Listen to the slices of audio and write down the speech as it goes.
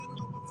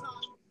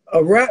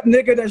A rap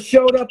nigga that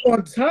showed up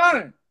on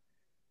time.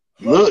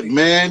 Look,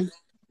 man,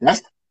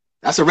 that's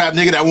a rap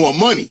nigga that want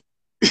money.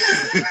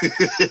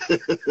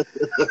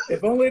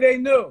 If only they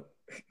knew.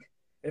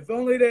 If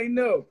only they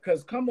knew.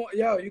 Because come on,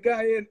 yo, you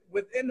got in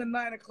within the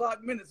 9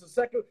 o'clock minutes. The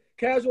second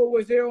Casual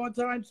was there on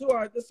time too. All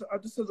right,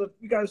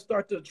 we got to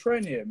start the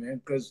trend here,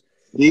 man. Because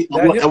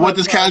what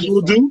does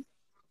Casual do?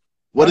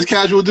 What does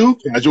Casual do?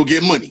 Casual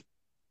get money.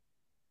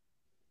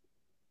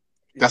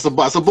 That's a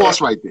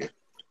boss right there.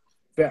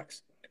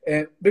 Facts.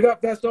 And big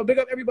up Festo. Big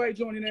up everybody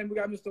joining in. We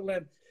got Mr.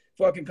 Lynn,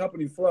 fucking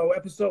Company Flow,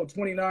 episode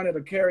 29 of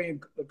the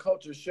Carrying the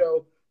Culture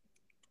show.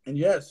 And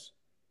yes,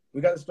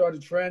 we got to start a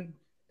trend.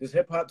 This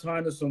hip hop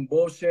time is some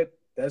bullshit.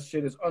 That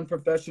shit is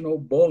unprofessional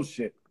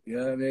bullshit. You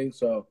know what I mean?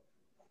 So,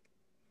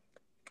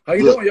 how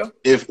you doing, yo?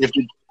 If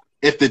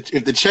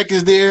the check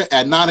is there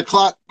at 9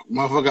 o'clock,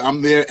 motherfucker,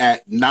 I'm there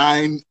at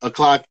 9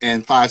 o'clock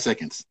and 5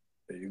 seconds.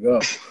 There you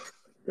go.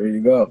 There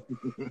you go.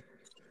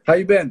 How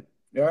you been?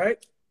 You all right?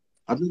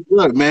 I've been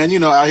good, man. You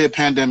know, out here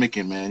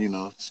pandemicing, man. You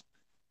know,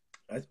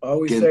 I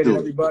always say to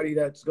everybody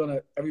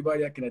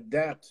everybody that can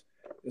adapt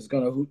is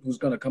who's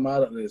gonna come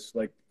out of this.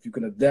 Like, if you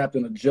can adapt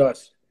and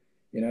adjust,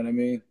 you know what I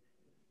mean?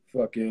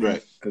 Fucking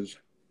right. Because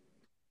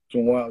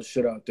some wild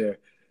shit out there.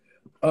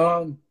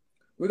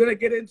 We're gonna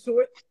get into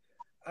it.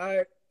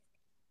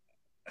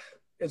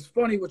 It's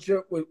funny with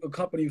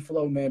Company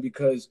Flow, man,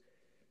 because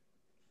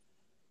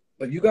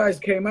like you guys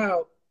came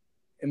out,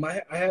 and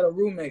I had a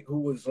roommate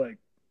who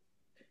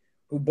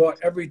bought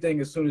everything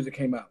as soon as it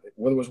came out,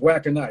 whether it was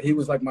whack or not. He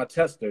was like my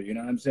tester, you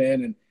know what I'm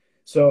saying? And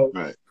so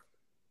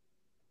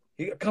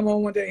he come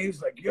on one day, and he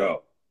was like,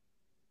 "Yo,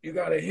 you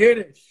gotta hear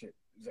this shit."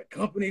 He's like,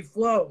 "Company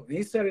Flow." And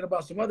he said it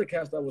about some other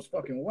cast that was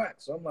fucking whack.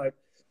 So I'm like,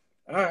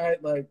 all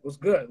right, like, what's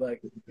good?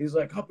 Like, he's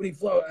like, "Company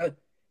Flow."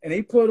 And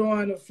he put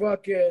on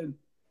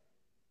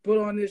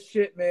this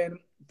shit, man.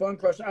 Bun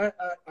Crusher.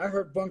 I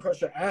heard Bun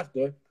Crusher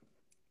after.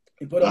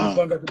 He put on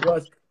Bun Crusher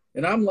Plus.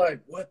 And I'm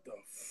like, what the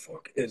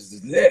fuck is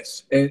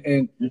this?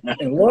 And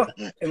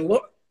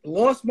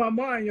lost my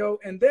mind, yo.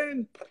 And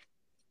then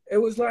it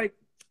was like,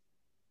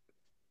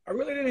 I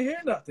really didn't hear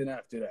nothing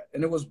after that.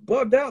 And it was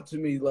bugged out to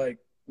me, like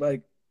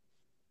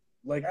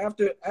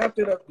after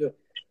the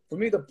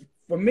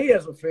for me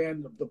as a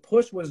fan, the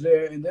push was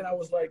there, and then I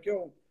was like,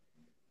 yo,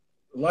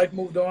 life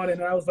moved on,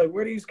 and I was like,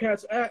 where are these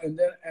cats at? And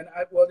then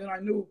I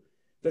knew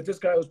that this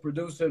guy was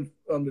producing,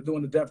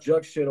 doing the Def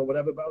Jux shit or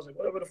whatever, but I was like,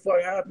 whatever the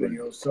fuck happened,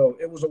 yo? So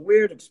it was a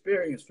weird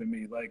experience for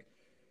me. Like,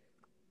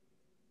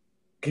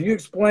 can you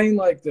explain,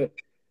 like,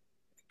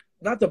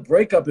 not the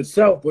breakup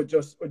itself, but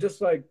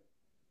just like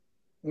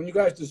when you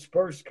guys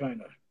dispersed, kind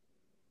of?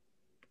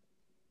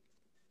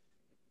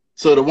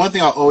 So the one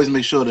thing I always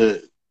make sure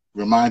to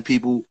remind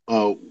people,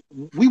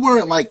 we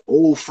weren't like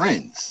old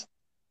friends,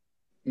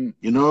 you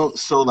know?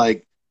 So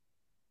like,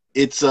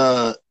 it's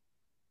a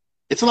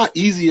lot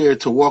easier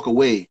to walk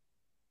away.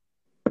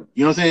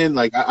 You know what I'm saying?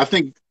 Like, I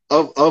think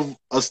of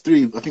us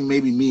three, I think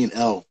maybe me and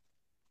L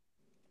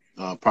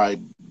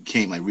probably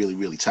became like really,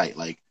 really tight,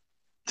 like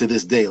to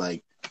this day.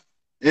 Like,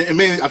 and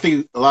maybe I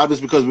think a lot of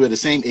it's because we're the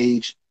same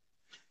age,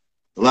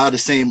 a lot of the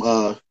same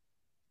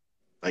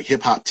like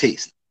hip hop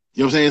taste.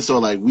 You know what I'm saying? So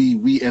like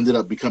we ended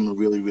up becoming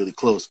really, really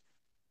close.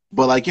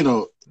 But like, you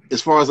know,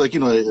 as far as like,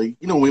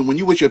 when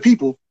you with your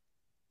people,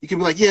 you can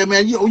be like, yeah,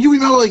 man, you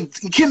remember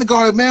like in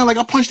kindergarten, man, like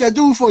I punched that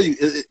dude for you.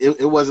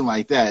 It wasn't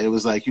like that. It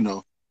was like, you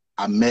know,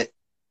 I met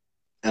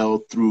L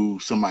through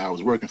somebody I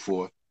was working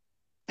for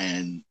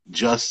and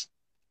just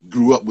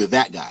grew up with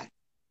that guy.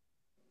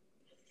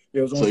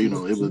 It was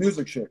some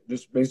music shit.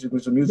 Just basically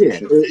some music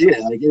shit. Yeah,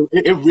 like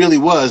it really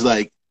was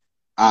like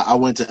I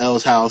went to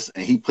L's house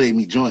and he played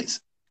me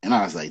joints and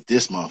I was like,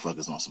 this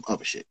motherfucker's on some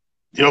other shit.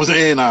 You know what I'm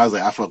saying? And I was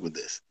like, I fuck with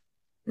this.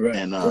 Right.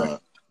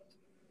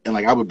 And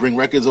like I would bring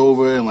records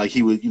over, and like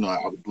he would,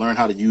 I would learn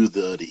how to use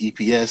the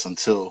EPS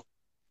until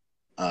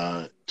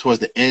towards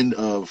the end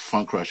of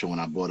Funk Crusher when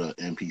I bought a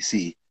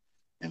MPC,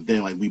 and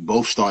then like we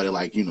both started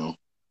like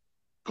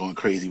going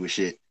crazy with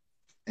shit,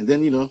 and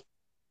then like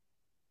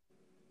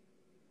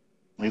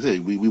I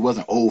said, we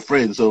wasn't old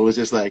friends, so it was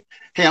just like,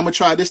 hey, I'm gonna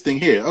try this thing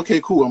here. Okay,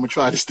 cool, I'm gonna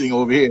try this thing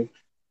over here,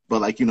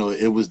 but like it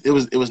was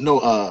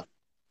no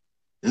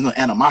there's no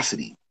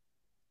animosity.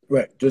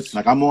 Right. Just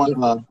like I'm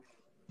on.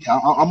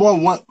 I'm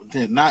on one,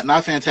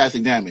 not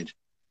Fantastic Damage.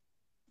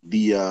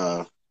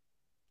 I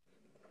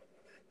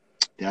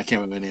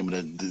can't remember the name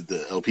of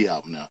the LP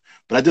album now,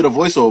 but I did a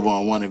voiceover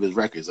on one of his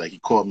records. Like he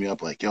called me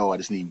up, like, "Yo, I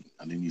need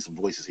some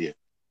voices here."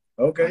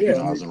 Okay,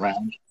 like, I was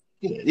around.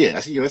 Yeah,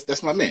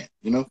 that's my man.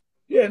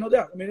 Yeah, no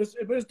doubt. I mean, it's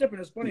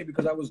different. It's funny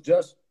because I was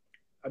just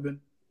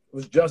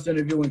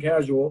interviewing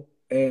Casual,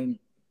 and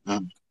I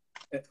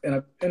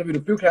interviewed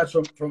a few cats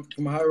from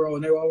Hyro,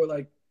 and they all were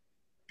like,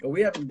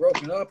 we haven't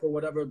broken up or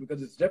whatever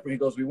because it's different. He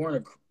goes, we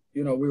weren't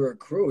we were a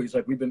crew. He's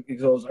like, he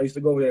goes, I used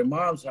to go over there to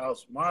mom's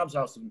house,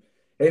 and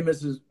hey,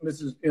 Mrs.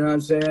 You know what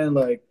I'm saying?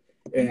 Like,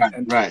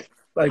 and right.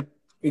 Like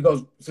he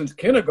goes, since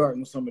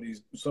kindergarten, some of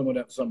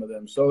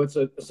them. So it's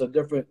a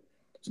different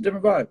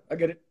vibe. I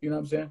get it. You know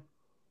what I'm saying?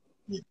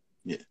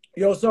 Yeah.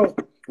 Yo, so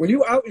Were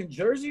you out in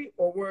Jersey,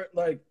 or were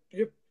like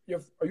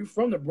are you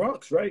from the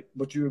Bronx, right?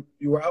 But you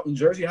were out in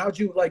Jersey. How'd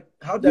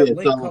that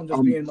link come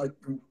to being like?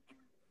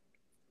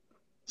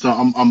 So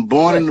I'm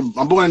born in New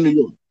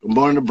York. I'm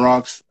born in the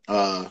Bronx,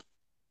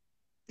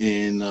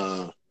 in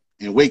the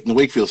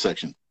Wakefield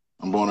section.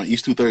 I'm born on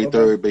East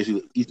 233rd,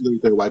 basically East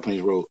 233rd White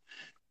Plains Road.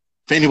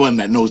 For anyone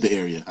that knows the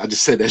area, I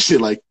just said that shit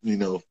like,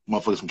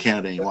 motherfuckers from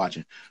Canada ain't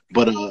watching.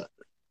 But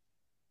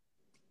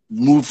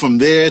moved from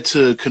there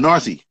to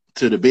Canarsie,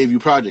 to the Bayview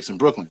Projects in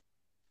Brooklyn.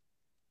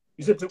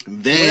 You said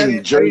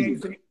then Jersey.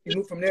 You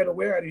moved from there to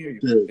where? I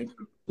didn't hear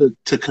you.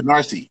 To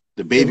Canarsie,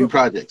 the Bayview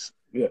Projects.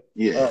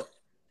 Yeah.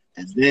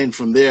 And then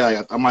from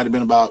there, I might have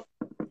been about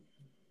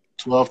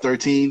 12,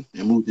 13,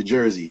 and moved to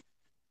Jersey.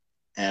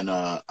 And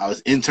I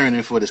was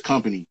interning for this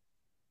company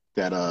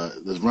that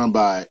was run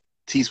by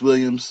Teese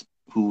Williams,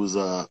 who was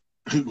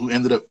who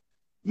ended up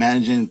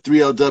managing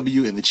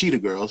 3LW and the Cheetah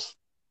Girls,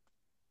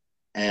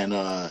 and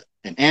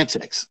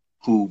Antex,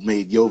 who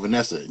made Yo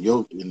Vanessa.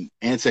 And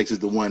Antex is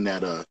the one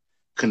that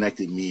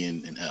connected me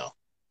and L.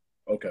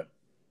 Okay,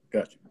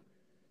 got you.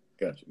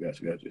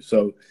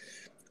 So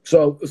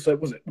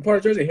was it part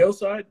of Jersey,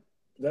 Hillside?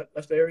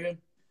 That's the area.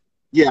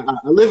 Yeah,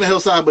 I live in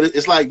Hillside, but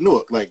it's like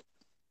Newark, like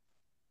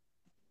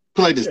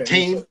put like this. Yeah,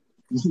 Tame.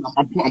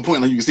 I'm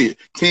pointing like you can see it.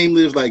 Tame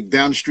lives like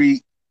down the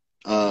street.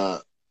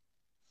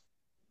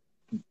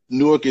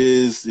 Newark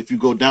is, if you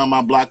go down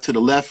my block to the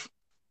left,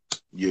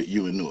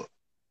 you in Newark.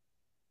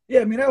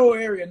 Yeah, I mean that whole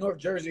area, North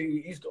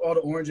Jersey, east all the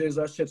oranges,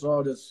 that shit's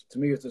all this. To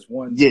me, it's just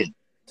one. Yeah.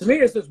 To me,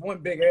 it's just one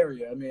big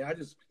area. I mean,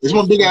 it's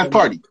one big ass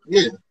party.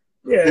 Yeah.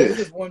 It's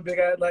just one big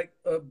ass, like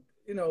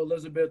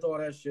Elizabeth. All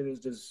that shit is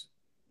just,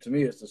 to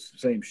me, it's the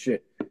same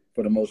shit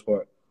for the most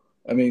part.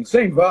 I mean,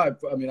 same vibe.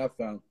 I mean, I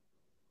found.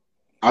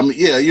 I mean,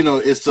 yeah,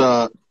 it's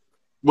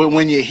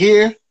when you're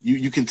here,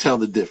 you can tell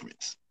the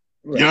difference.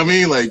 Right. You know what I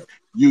mean? Like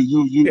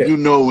you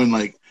know when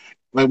like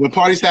when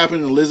parties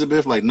happen in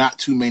Elizabeth, like not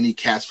too many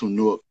cats from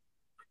Newark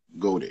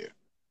go there,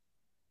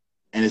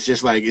 and it's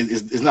just like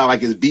it's not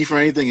like it's beef or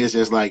anything. It's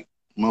just like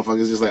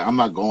motherfuckers just like, I'm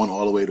not going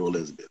all the way to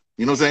Elizabeth.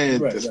 You know what I'm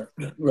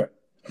saying? Right.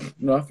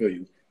 No, I feel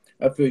you.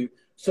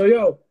 So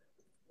yo,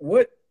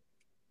 what?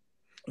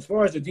 As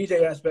far as the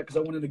DJ aspect, because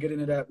I wanted to get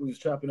into that, we was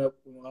chopping up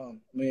your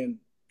man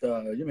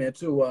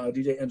too,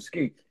 DJ M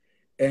Ski,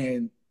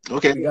 and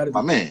okay,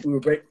 my man. We were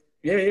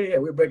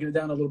breaking it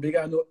down a little bit. We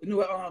got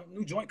a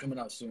new joint coming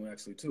out soon,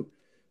 actually too.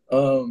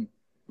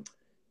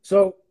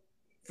 So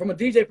from a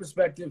DJ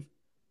perspective,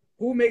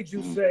 who made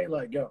you say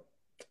like, yo,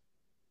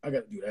 I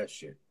got to do that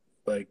shit?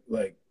 Like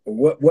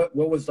what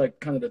was like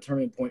kind of the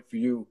turning point for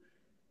you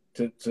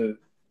to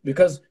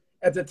because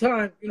at the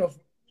time,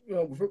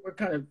 we're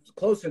kind of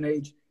close in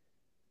age.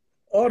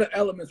 All the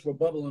elements were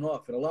bubbling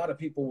off, and a lot of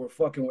people were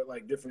fucking with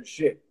like different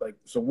shit. Like,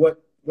 so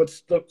what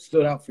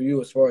stood out for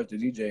you as far as the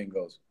DJing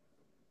goes?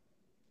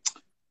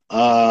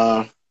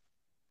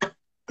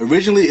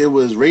 Originally it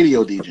was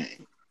radio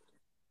DJing,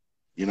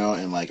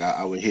 and like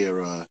I would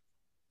hear.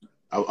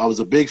 I was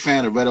a big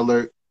fan of Red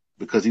Alert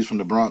because he's from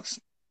the Bronx,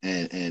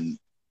 and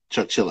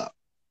Chuck Chillout.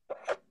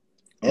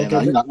 And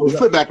I would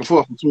flip back and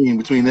forth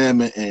between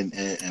them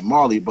and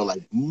Marley, but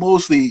like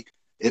mostly.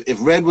 If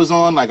Red was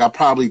on, like I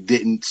probably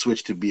didn't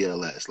switch to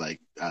BLS. Like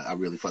I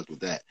really fucked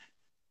with that.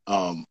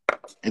 And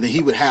then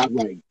he would have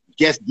like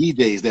guest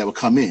DJs that would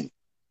come in.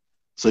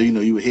 So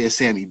you would hear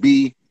Sammy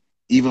B,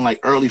 even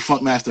like early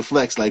Funkmaster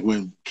Flex, like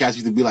when cats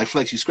used to be like,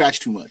 Flex, you scratch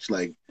too much.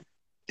 Like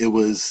it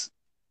was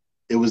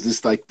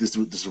this like this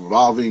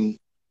revolving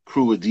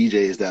crew of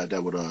DJs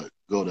that would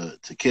go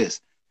to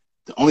Kiss.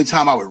 The only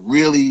time I would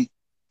really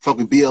fuck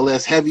with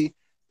BLS heavy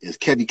is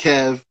Kevy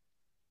Kev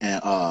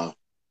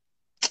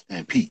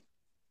and Pete.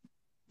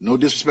 No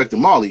disrespect to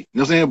Marley, you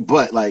know what I'm saying?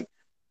 But like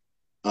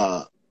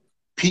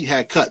Pete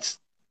had cuts.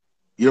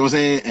 You know what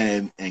I'm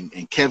saying?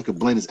 And Kev could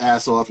blend his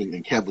ass off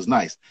and Kev was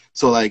nice.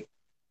 So like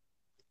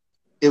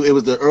it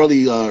was the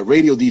early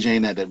radio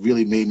DJing that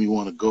really made me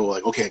want to go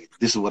like, okay,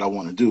 this is what I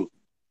want to do.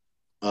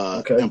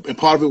 And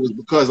part of it was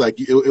because like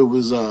it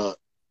was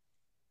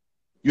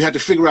you had to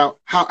figure out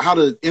how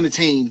to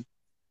entertain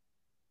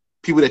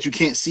people that you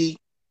can't see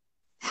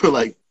for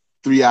like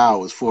 3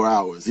 hours, 4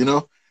 hours,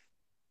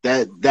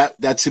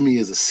 that to me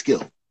is a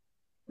skill.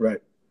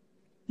 Right.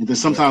 And then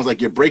sometimes like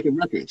you're breaking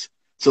records.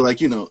 So like,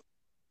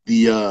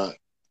 the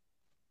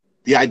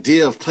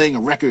idea of playing a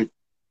record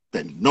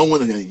that no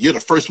one, you're the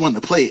first one to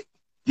play it.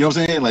 You know what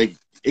I'm saying? Like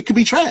it could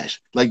be trash.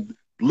 Like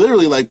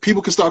literally like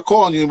people could start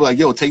calling you and be like,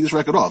 yo, take this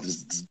record off.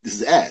 This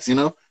is ass,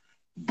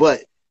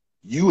 But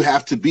you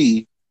have to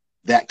be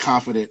that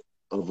confident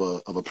of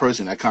a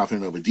person, that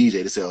confident of a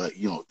DJ to say like,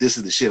 this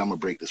is the shit, I'm gonna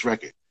break this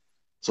record.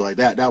 So like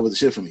that was the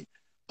shit for me.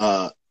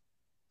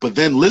 But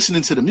then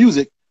listening to the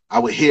music, I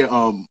would hear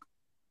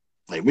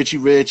like Richie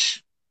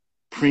Rich,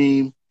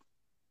 Preem,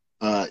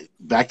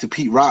 back to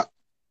Pete Rock,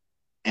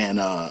 and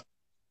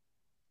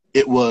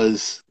it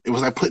was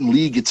like putting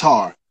lead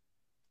guitar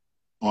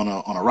on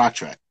a rock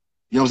track.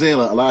 You know what I'm saying?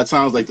 Like, a lot of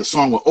times like the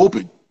song will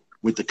open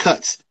with the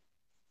cuts,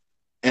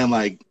 and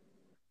like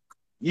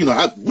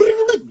I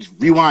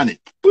rewind it,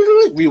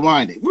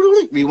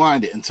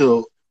 rewind it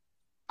until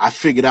I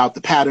figured out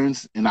the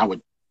patterns, and I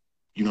would,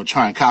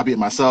 try and copy it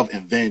myself,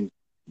 and then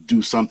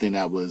do something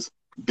that was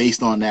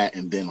based on that,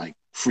 and then like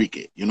freak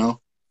it,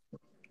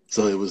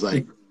 So it was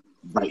like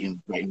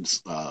writing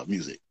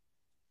music.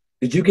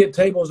 Did you get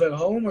tables at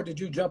home, or did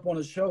you jump on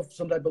a show,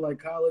 some type of like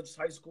college,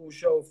 high school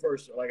show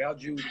first? Like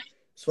how'd you,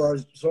 as far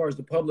as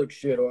the public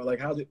shit, or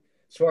like as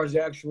far as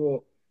the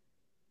actual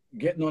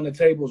getting on the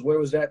tables, where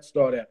was that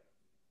start at?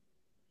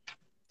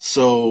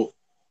 So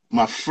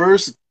my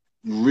first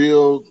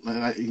real,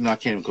 I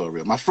can't even call it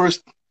real. My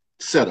first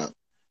setup,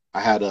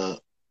 I had a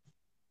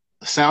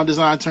sound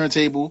design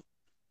turntable,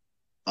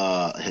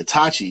 a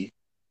Hitachi,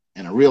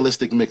 and a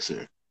realistic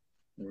mixer.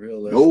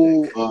 Realistic.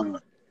 No,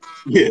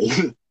 yeah.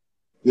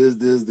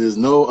 There's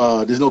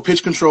no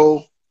pitch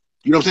control.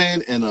 You know what I'm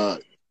saying? And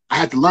I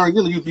had to learn.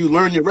 You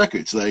learn your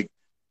records. Like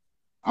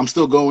I'm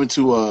still going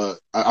to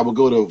I would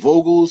go to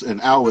Vogel's and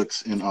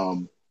Alex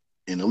in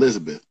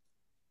Elizabeth,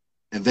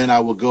 and then I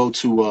would go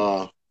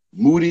to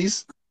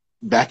Moody's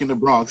back in the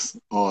Bronx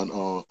on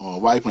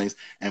White Plains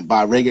and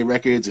buy reggae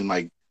records, and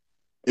like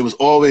it was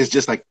always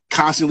just like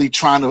constantly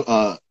trying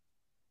to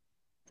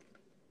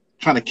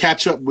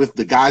catch up with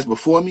the guys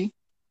before me.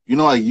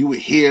 Like you would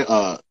hear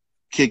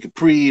Kid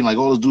Capri and like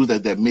all those dudes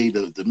that made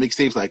the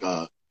mixtapes, like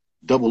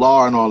Double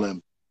R and all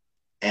them,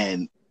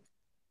 and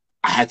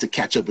I had to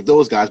catch up with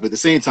those guys, but at the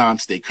same time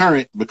stay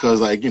current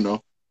because like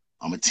I'm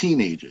a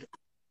teenager,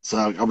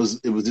 so it was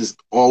just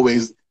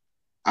always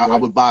I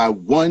would buy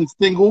one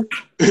single,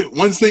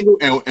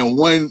 and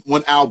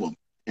one album,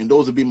 and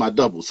those would be my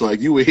doubles. So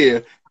like you would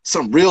hear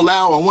something real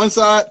loud on one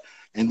side,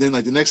 and then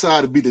like the next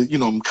side would be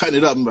I'm cutting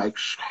it up and like.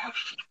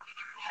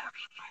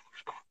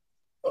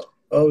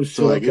 Oh shit!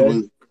 So like okay. it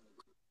was.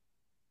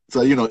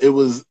 So it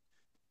was,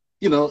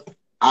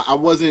 I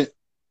wasn't.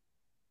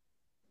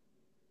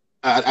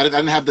 I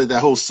didn't have that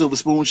whole silver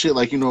spoon shit,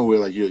 like where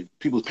like your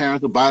people's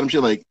parents would buy them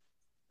shit. Like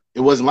it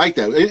wasn't like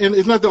that, and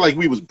it's not that like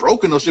we was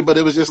broken or shit, but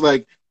it was just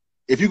like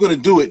if you're gonna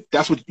do it,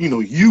 that's what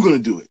you're gonna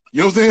do it. You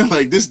know what I'm saying?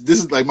 Like this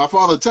is like my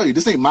father would tell you,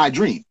 this ain't my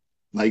dream.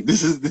 Like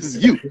this is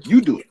you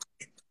do it.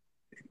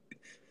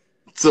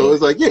 So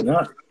it's like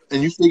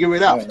and you figure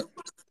it out.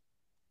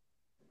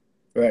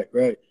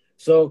 Right.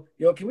 So,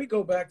 can we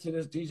go back to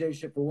this DJ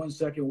shit for 1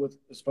 second with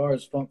as far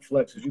as Funk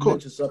Flex? Because you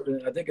mentioned something.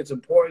 I think it's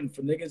important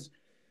for niggas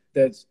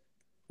that's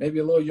maybe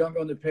a little younger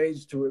on the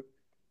page to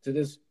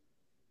this.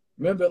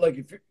 Remember, like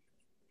if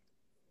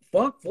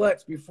Funk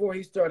Flex, before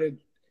he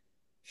started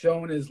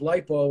showing his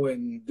lipo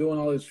and doing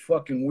all this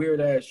fucking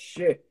weird ass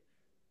shit,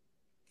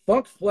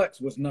 Funk Flex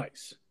was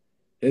nice.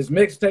 His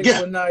mixtapes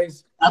were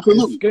nice.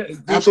 Absolutely.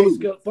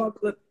 Absolutely.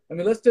 I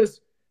mean, let's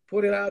just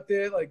put it out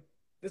there, like.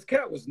 This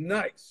cat was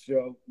nice,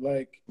 yo.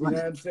 Like, you know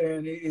what I'm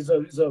saying? He's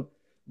a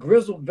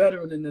grizzled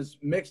veteran in this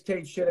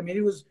mixtape shit. I mean,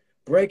 he was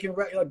breaking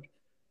like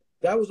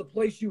that was a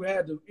place you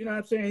had to, you know what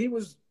I'm saying? He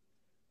was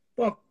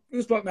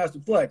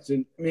Funkmaster Flex,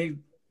 and I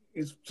mean,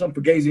 he's some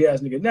fugazi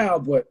ass nigga now,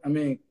 but I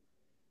mean,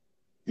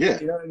 yeah,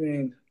 you know what I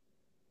mean.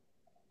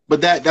 But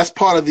that's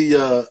part of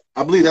the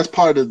I believe that's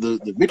part of the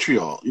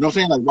vitriol. You know what I'm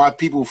saying? Like why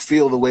people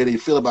feel the way they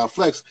feel about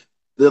Flex.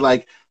 They're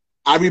like,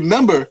 I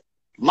remember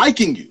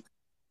liking you.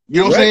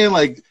 You know what I'm saying?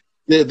 Like.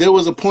 There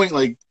was a point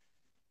like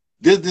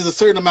there's a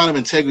certain amount of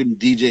integrity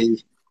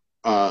DJs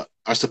are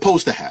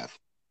supposed to have,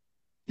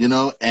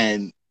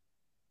 and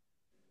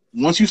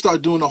once you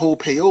start doing the whole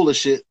payola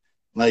shit,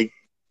 like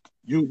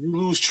you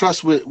lose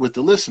trust with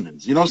the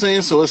listeners. You know what I'm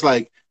saying? So it's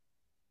like,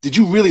 did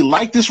you really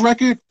like this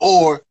record,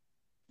 or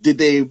did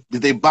they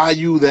buy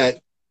you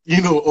that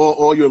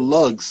all your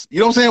lugs? You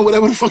know what I'm saying?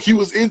 Whatever the fuck you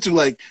was into,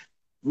 like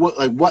what.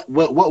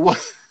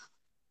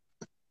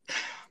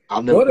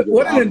 I'll never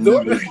what an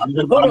endorsement!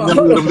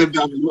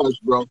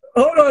 Bro.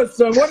 Hold on,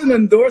 son. What an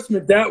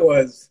endorsement that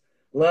was.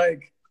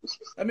 Like,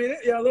 I mean,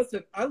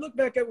 listen. I look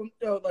back at when,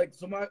 like,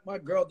 so my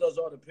girl does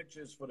all the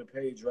pictures for the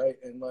page, right?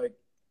 And like,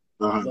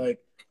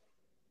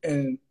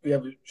 and we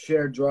have a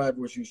shared drive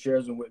where she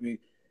shares them with me.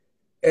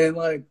 And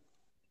like,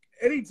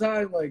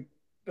 anytime like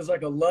there's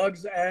like a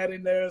Lugs ad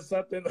in there or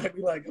something, I'm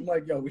like,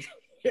 yo,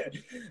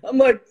 I'm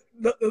like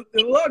the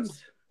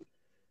Lugs.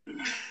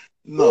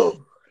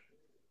 No.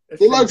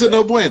 The Lugs are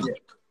no bueno.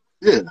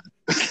 Yeah.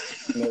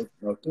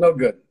 No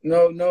good.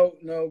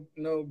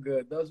 No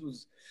good. Those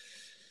was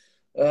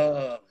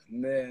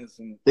man.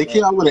 They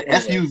came out with an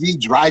FUV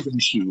driving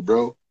shoe,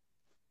 bro.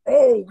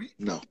 Oh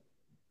no.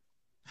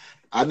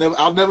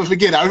 I'll never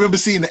forget. I remember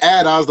seeing the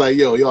ad. I was like,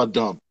 yo, y'all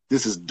dumb.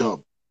 This is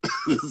dumb.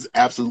 This is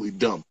absolutely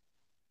dumb.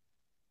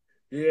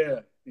 Yeah.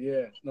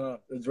 No,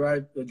 the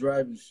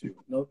driving shoe.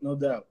 No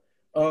doubt.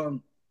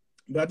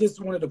 But I just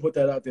wanted to put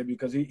that out there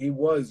because he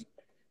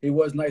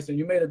was nice, and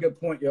you made a good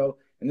point, yo.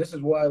 And this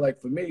is why,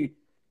 like, for me,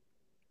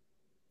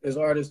 as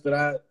artists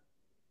that it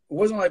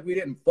wasn't like we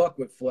didn't fuck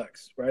with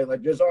Flex, right?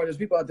 Like, there's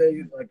people out there,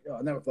 like,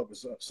 I never fuck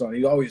with Son.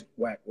 He always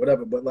whack,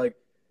 whatever. But, like,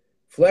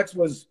 Flex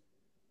was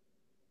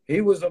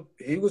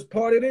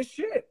part of this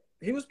shit.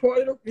 He was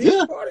part of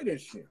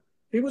this shit.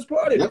 He was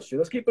part of this shit.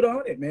 Let's keep it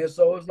 100, man.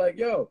 So it's like,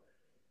 yo,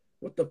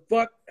 what the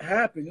fuck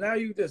happened? Now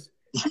you just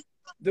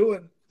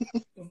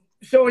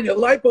showing your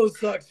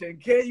liposuction.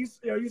 Can't you?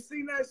 You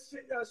seen that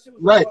shit? That shit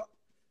was right.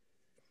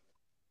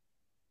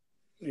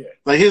 Yeah.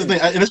 Like here's the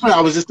thing, and that's why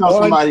I was just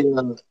telling somebody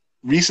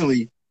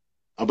recently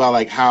about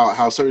like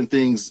how certain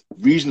things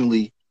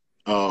regionally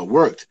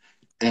worked,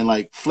 and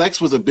like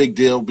Flex was a big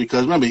deal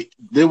because remember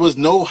there was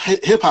no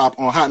hip hop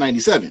on Hot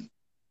 97,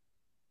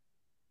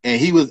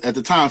 and he was at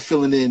the time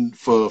filling in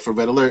for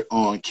Red Alert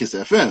on Kiss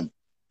FM,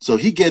 so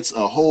he gets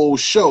a whole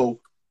show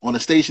on a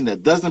station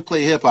that doesn't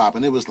play hip hop,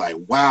 and it was like,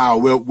 wow,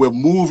 we're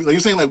moving. Like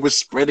you're saying, like we're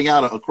spreading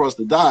out across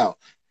the dial,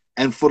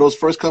 and for those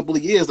first couple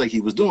of years, like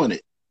he was doing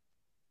it,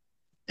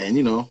 and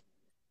you know,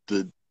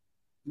 the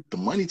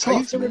money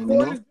talks, man. You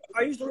know?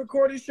 I used to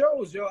record his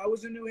shows, yo. I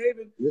was in New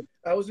Haven. Yeah.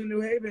 I was in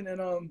New Haven,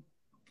 and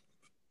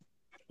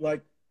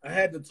like I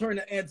had to turn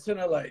the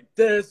antenna like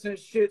this and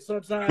shit.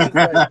 Sometimes,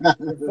 like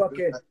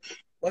fucking,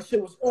 my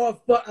shit was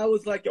off. But I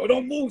was like, yo,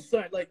 don't move,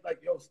 son. Like,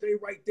 yo, stay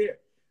right there.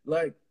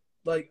 Like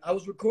I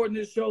was recording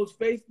his shows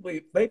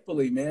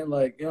faithfully, man.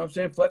 Like, you know what I'm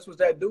saying? Flex was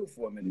that dude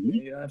for a minute, man.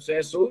 You know what I'm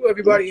saying? So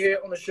everybody here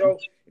on the show,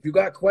 if you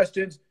got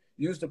questions,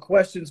 use the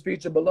questions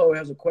feature below. It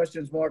has a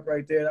questions mark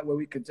right there. That way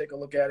we can take a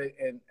look at it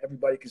and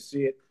everybody can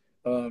see it.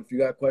 If you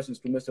got questions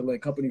for Mr. Lynn,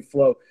 Company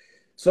Flow.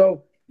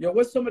 So, yo,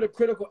 what's some of the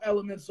critical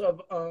elements of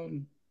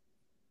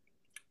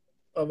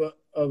a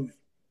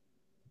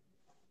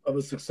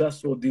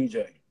successful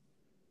DJ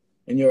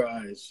in your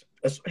eyes?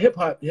 That's hip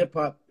hop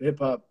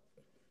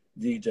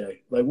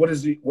DJ. Like, what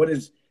is he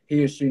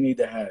or she need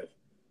to have?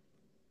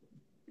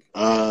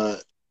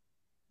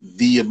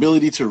 The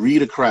ability to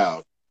read a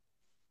crowd,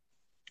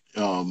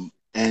 and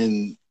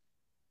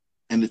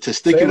the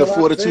testicular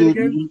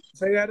fortitude.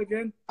 Say that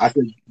again. I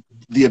said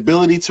the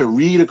ability to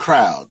read a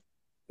crowd.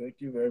 Thank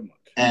you very much.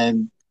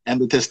 And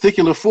the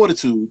testicular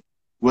fortitude,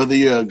 whether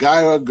you're a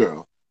guy or a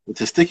girl, the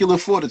testicular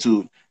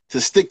fortitude to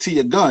stick to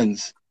your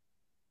guns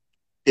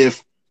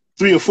if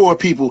 3 or 4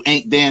 people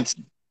ain't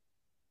dancing.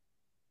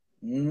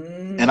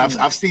 And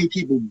I've seen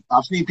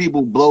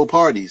people blow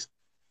parties,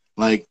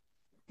 like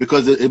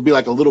because it'd be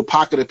like a little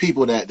pocket of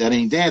people that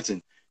ain't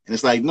dancing. And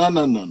it's like, no.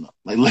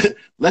 Like,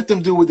 let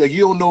them do it. Like,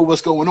 you don't know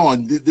what's going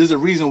on. There's a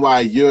reason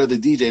why you're the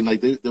DJ. And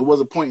like, there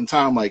was a point in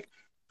time, like,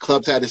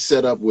 clubs had it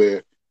set up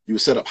where you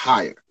would set up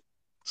higher.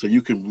 So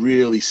you can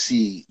really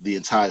see the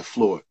entire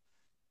floor.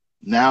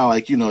 Now,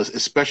 like, you know,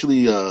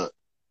 especially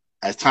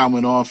as time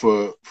went on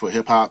for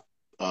hip hop,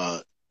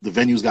 the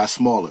venues got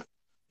smaller.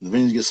 The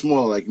venues get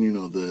smaller, like, you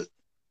know, the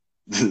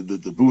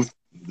booth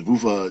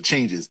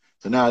changes.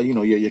 So now, you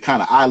know, you're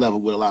kind of eye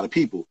level with a lot of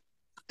people.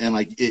 And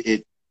like,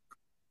 it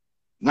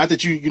not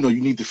that you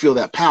need to feel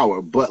that power,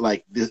 but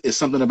like it's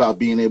something about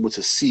being able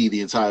to see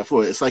the entire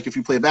floor. It's like if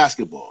you play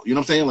basketball, you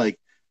know what I'm saying? Like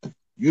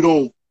you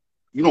don't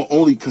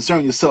only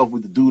concern yourself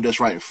with the dude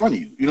that's right in front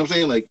of you. You know what I'm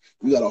saying? Like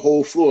you got a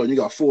whole floor and you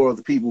got 4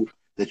 other people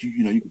that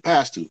you can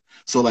pass to.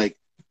 So like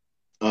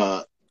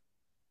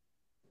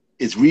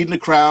it's reading the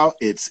crowd,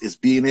 it's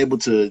being able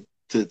to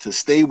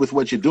stay with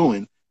what you're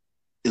doing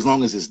as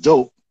long as it's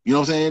dope. You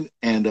know what I'm saying?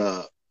 And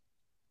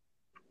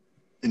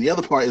the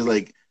other part is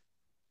like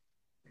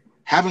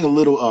having a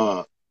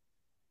little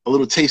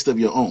taste of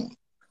your own,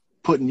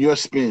 putting your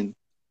spin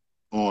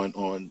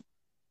on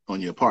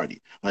your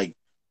party. Like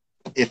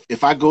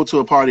if I go to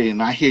a party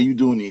and I hear you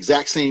doing the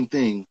exact same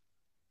thing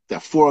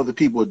that 4 other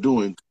people are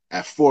doing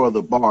at 4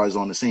 other bars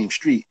on the same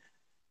street,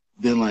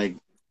 then like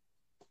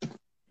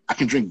I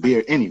can drink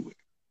beer anywhere.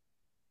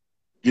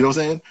 You know what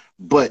I'm saying?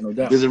 But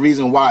there's a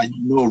reason why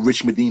you know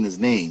Rich Medina's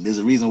name. There's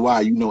a reason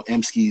why you know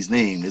M-Ski's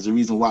name. There's a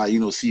reason why you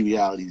know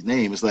C-Reality's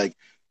name. It's like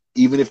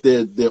even if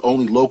they're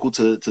only local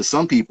to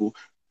some people,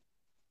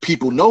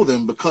 people know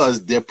them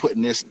because they're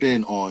putting their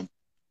spin on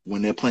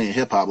when they're playing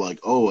hip hop. Like,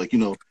 oh, like, you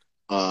know,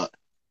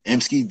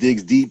 M-Ski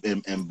digs deep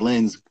and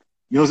blends,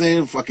 you know what I'm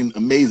saying? Fucking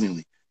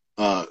amazingly.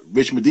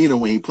 Rich Medina,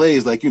 when he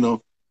plays, like, you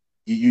know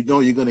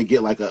you're going to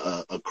get like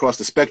a across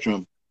the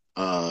spectrum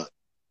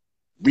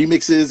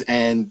remixes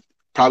and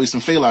probably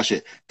some Fela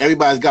shit.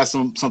 Everybody's got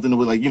something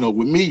with, like, you know,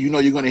 with me, you know,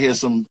 you're going to hear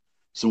some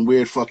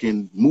weird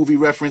fucking movie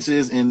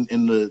references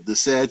in the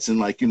sets, and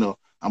like, you know,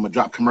 I'm gonna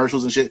drop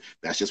commercials and shit.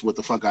 That's just what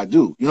the fuck I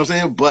do. You know what I'm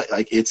saying? But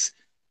like, it's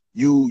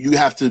you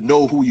have to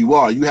know who you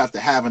are. You have to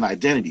have an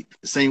identity.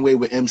 The same way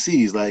with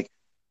MCs. Like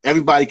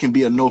everybody can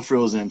be a no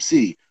frills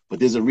MC, but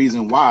there's a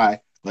reason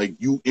why. Like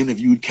you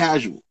interviewed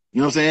Casual.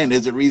 You know what I'm saying?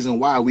 There's a reason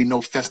why we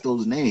know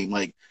Festo's name.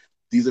 Like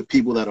these are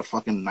people that are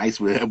fucking nice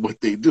with what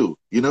they do.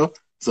 You know?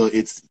 So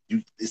it's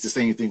the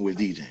same thing with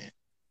DJing.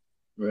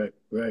 Right.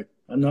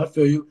 I know, I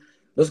feel you.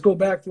 Let's go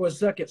back for a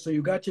second. So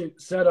you got your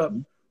setup.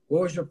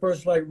 What was your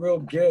first like real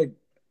gig,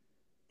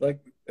 like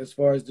as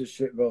far as this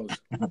shit goes?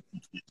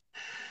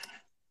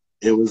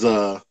 It was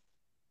kind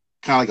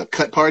of like a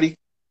cut party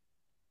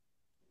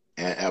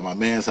at my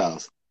man's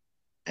house,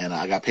 and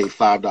I got paid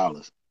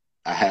 $5.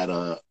 I had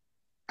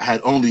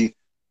only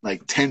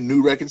like 10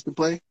 new records to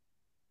play,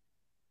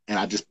 and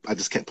I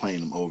just kept playing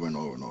them over and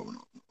over and over and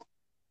over.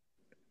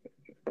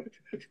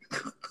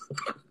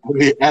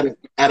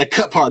 At a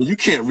cut party, you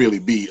can't really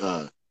be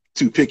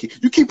too picky.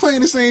 You keep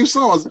playing the same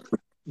songs,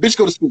 bitch,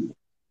 go to school.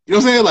 You know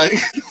what I'm saying? Like,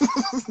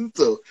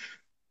 so.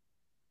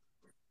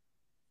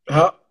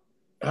 How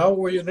old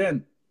were you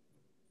then?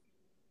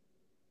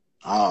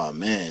 Oh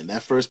man,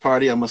 that first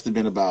party I must have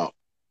been about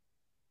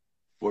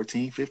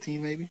 14,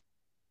 15 maybe.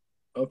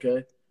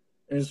 Okay.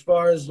 And as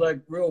far as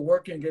like real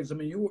working gigs, I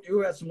mean, you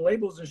had some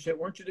labels and shit,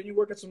 weren't you? Didn't you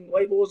work at some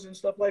labels and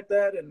stuff like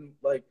that? And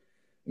like,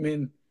 I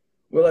mean,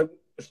 well, like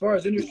as far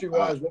as industry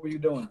wise, what were you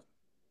doing?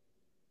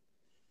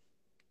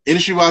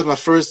 Industry wise, my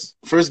first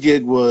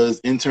gig was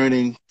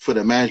interning for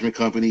the management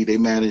company. They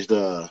managed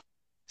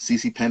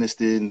CeCe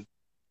Peniston,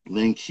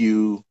 Lin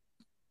Q,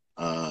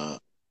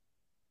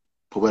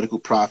 Poetical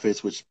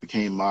Prophets, which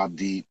became Mobb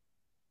Deep,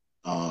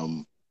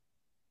 and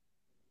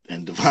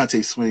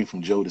Devontae Swing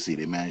from Jodeci.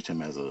 They managed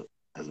him as a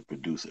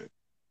producer.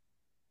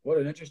 What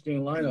an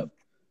interesting lineup.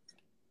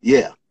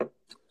 Yeah.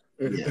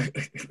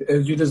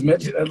 As you just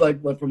mentioned,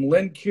 like from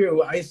Lin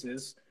Q,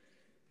 ISIS,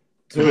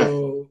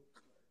 to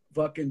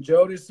fucking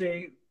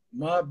Jodeci,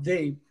 Mobb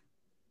Deep,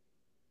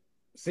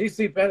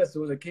 CeCe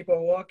Peniston. Was it Keep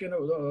On Walking?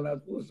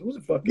 Who's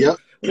it fucking? Yep.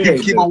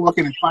 Keep On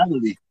Walking and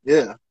Finally.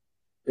 Yeah.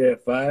 Yeah,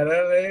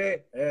 finally.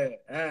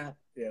 Yeah,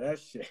 that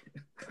shit.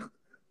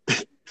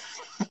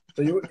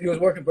 So you was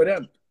working for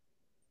them?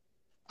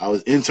 I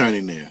was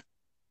interning there.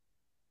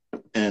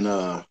 And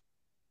that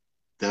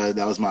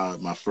was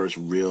my first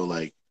real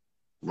like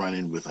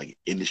run-in with like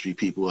industry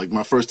people. Like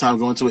my first time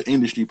going to an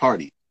industry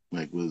party,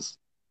 like was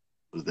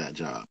that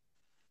job.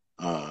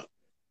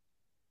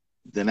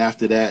 Then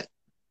after that,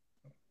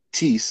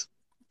 Tease,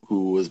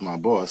 who was my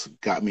boss,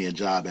 got me a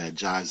job at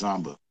Jive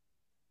Zomba.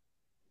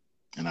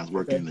 And I was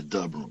working in the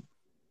dub room.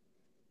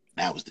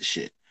 That was the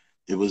shit.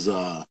 It was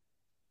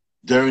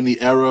during the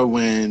era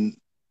when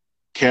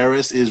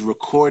Karis is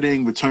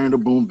recording Return to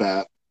Boom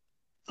Bap.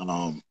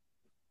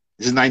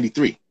 This is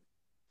 93.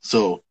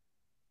 So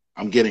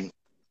I'm getting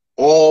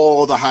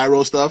all the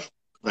Hyro stuff.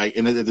 Like,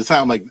 and at the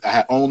time, like I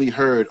had only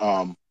heard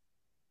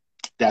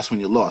That's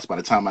When You're Lost by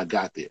the time I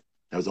got there.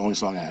 That was the only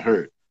song I had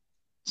heard.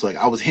 So like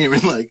I was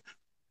hearing like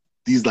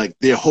these like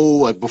their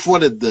whole like before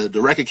the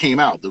record came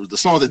out, there was the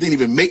songs that didn't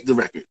even make the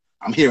record.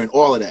 I'm hearing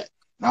all of that.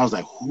 And I was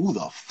like, who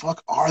the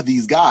fuck are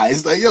these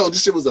guys? Like, yo,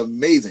 this shit was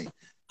amazing.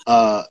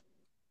 I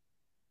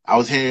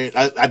was hearing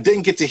I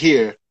didn't get to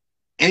hear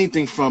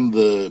anything from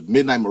the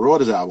Midnight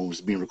Marauders album, which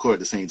was being recorded at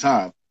the same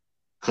time,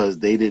 because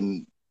I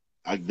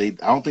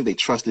don't think they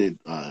trusted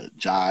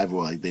Jive,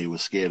 or like they were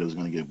scared it was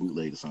going to get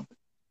bootlegged or something.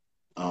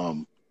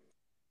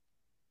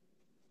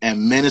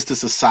 And Menace to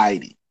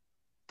Society,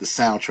 the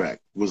soundtrack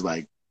was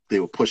like they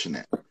were pushing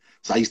that.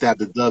 So I used to have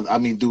the dub. I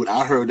mean, dude,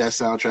 I heard that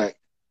soundtrack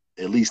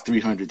at least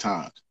 300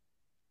 times.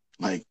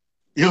 Like,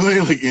 you know what I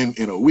mean? Like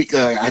in a week,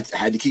 I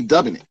had to keep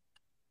dubbing it.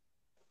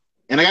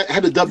 And I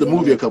had to dub the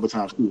movie a couple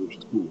times too, which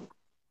was cool.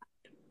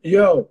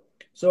 Yo,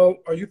 so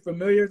are you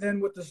familiar then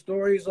with the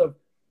stories of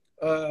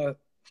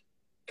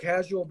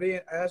Casual being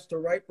asked to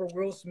write for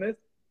Will Smith?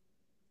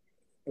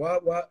 Why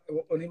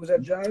when he was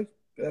at Jive?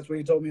 That's what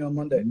he told me on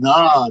Monday.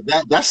 Nah,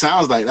 that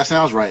sounds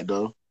right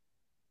though.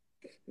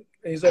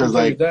 He said he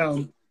turned it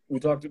down. We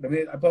talked to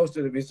him. I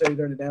posted it. He said he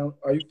turned it down.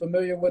 Are you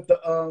familiar with the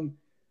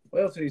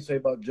what else did he say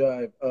about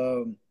Jive?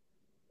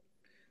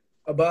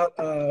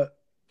 About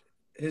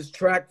his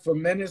track for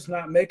Menace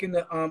not making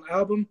the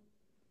album?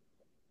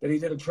 That he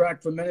did a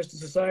track for Menace to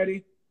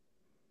Society?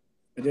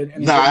 I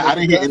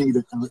didn't hear any of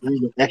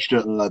the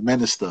extra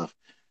Menace stuff.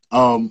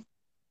 You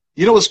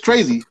know what's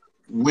crazy?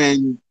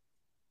 When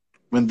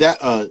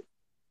that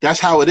That's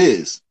How It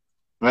Is,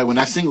 right? When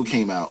that single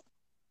came out,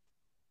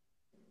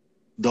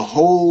 the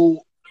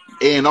whole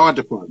A&R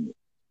department,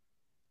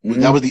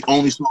 that was the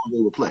only song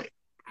they would play.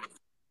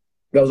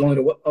 That was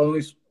only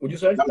what'd you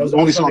say? That was the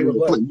only song they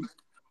would play.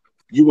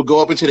 You would go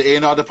up into the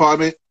A&R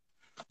department,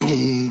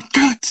 boom,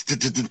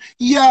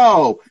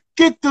 yo,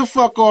 get the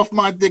fuck off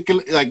my dick.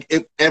 Like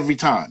every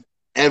time.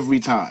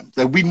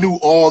 Like we knew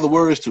all the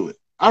words to it.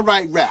 I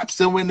write raps,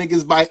 and when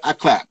niggas bite, I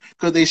clap,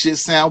 because they shit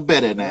sound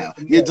better now.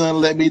 You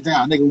done let me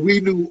down. Nigga, we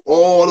knew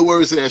all the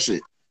words to that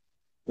shit.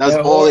 That's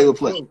all they would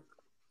play.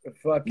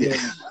 Fucking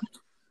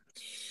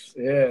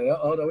yeah.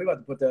 Hold on, we about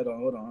to put that on.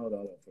 Hold on.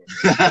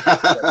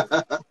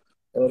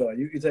 Hold on,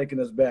 you taking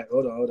us back.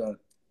 Hold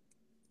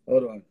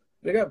on.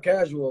 Big up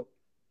Casual,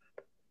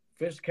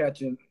 fish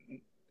catching,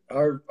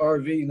 RV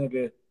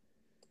nigga.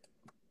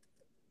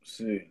 Let's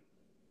see,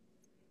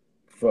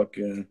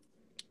 fucking,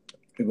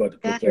 we about to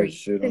put battery, that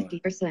shit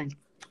 50%. On.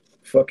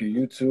 Fucking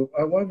YouTube.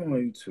 Why am I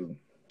on YouTube?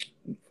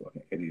 I'm a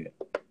fucking idiot.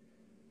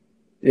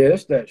 Yeah,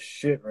 that's that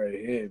shit right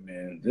here,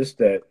 man.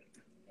 That.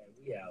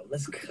 Yeah,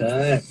 let's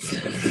cut.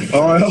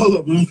 All right, hold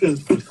up. We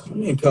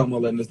ain't talking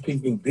about letting this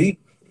pink beat.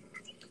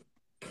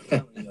 I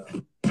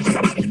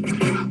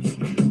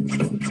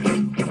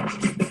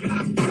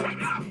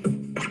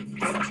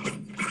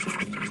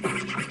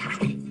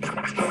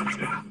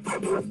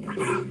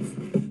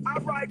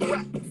write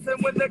raps,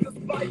 and when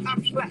niggas fight, I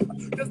clap.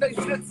 Cause they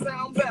shit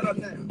sound better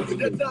now.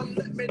 They're done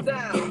let me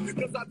down.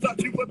 Because I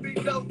thought you would be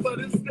dope, but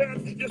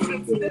instead, you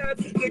should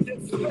stand. You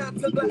get spent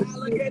to the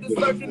alligators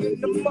lurking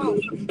in the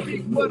mud.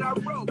 Beat what I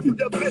wrote. You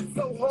bit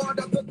so hard,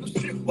 I thought the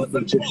shit was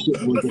a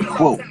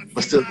quote.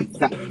 But still,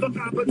 the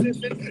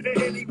competition in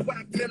any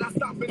whack, then I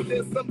stop and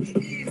diss them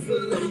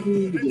easily.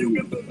 And you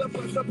can feel the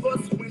pressure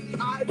bust when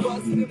I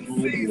bust them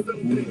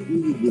seasonally.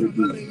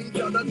 Trembling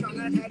each other,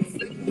 trying to act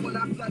sick. When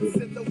I flex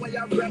it, the way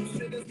I rap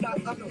shit is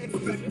not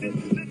unexpected.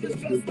 Niggas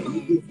just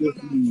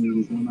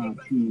lose when I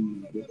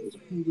choose.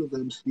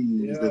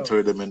 That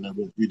turn them into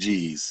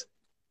refugees.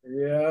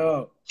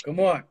 Yeah, come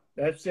on.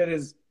 That's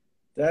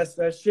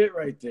that shit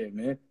right there,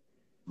 man.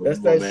 That's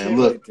that man, shit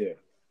look, right there.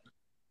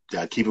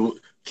 Gotta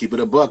keep it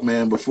a buck,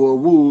 man. Before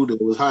Wu,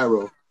 it was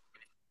Hyro.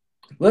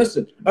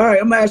 Listen, all right,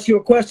 I'm gonna ask you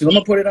a question. I'm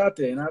gonna put it out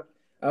there, and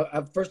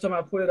I first time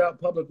I put it out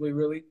publicly,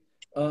 really,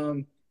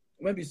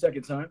 maybe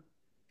second time.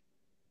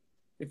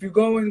 If you're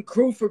going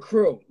crew for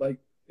crew, like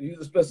you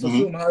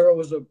assume Hyro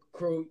was a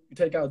crew, you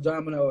take out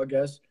Domino, I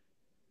guess.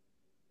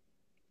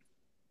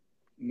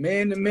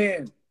 Man to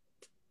man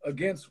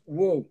against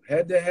Wu,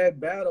 head-to-head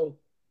battle.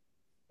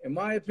 In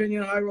my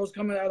opinion, Hyro's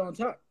coming out on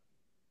top.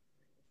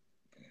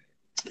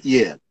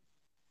 Yeah.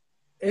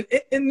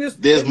 In this,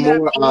 there's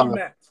more.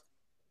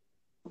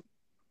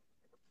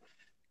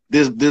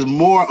 There's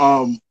more.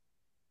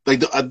 Like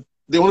the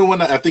only one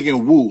that I think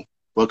in Wu,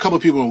 but a couple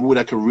of people in Wu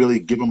that could really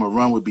give him a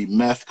run would be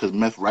Meth, because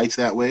Meth writes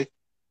that way.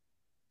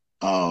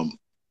 And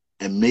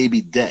maybe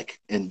Deck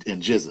and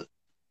Jizza.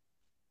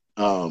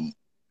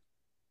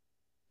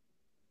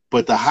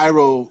 But the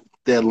Hyro,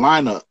 that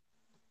lineup,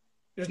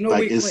 there's no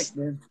weak link,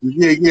 man.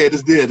 Yeah,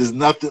 it's there. There's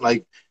nothing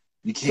like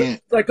you can't.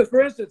 Like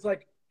for instance,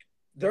 like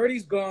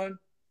Dirty's gone,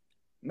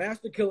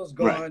 Master Killer's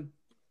gone, right.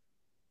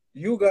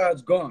 You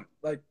God's gone.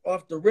 Like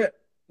off the rip,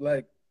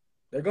 like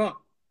they're gone.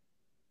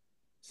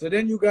 So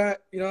then you got,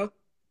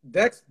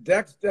 Deck's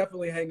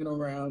definitely hanging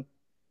around.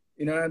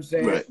 You know what I'm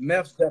saying? Right.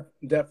 Meth's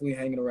definitely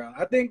hanging around.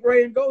 I think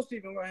Ray and Ghost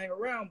even gonna hang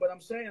around, but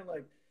I'm saying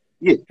like,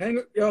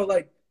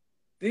 like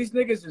these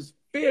niggas is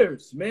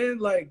fierce, man.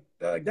 Like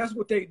that's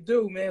what they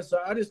do, man. So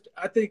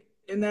I think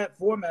in that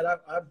format,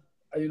 I've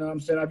you know what I'm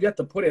saying, I've yet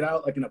to put it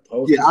out like in a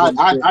post. Yeah,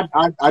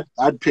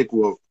 I'd pick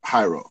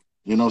Hyro.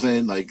 You know what I'm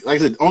saying? Like I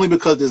said, only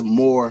because there's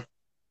more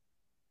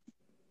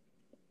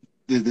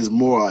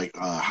like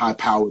high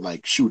powered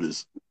like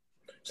shooters.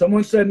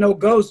 Someone said no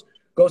Ghost.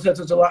 Ghost has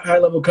such a high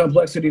level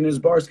complexity in his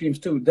bar schemes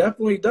too.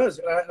 Definitely does,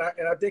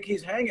 and I think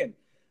he's hanging.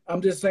 I'm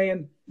just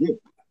saying. Yeah.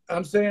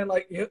 I'm saying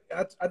like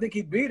I think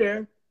he'd be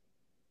there,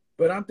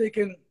 but I'm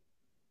thinking,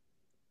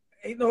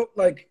 ain't no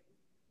like,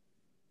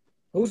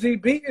 who's he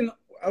beating?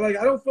 I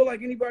don't feel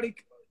like anybody.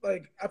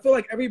 Like I feel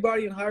like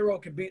everybody in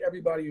Hyro can beat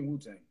everybody in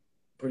Wu-Tang,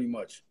 pretty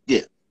much.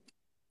 Yeah.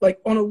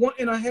 Like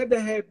in a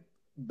head-to-head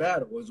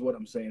battle is what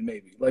I'm saying.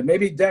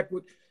 Maybe Deck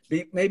would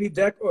be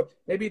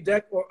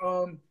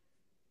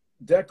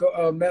Deck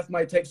or Meth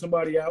might take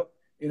somebody out.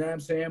 You know what I'm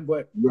saying?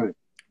 But right.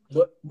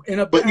 But in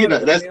a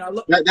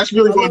battle, that's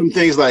really one of the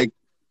things like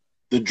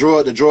the draw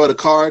of the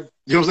card.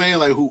 You know what I'm saying?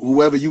 Like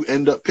whoever you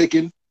end up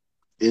picking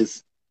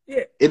is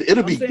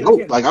it'll be dope.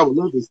 Again, like I would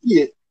love to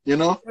see it. You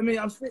know? I mean,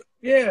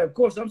 of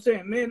course. I'm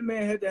saying man to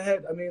man, head to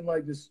head. I mean,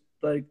 like this,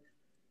 like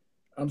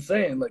I'm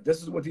saying, like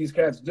this is what these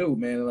cats do,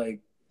 man. Like,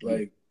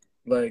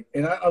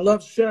 and I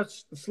love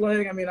Chef's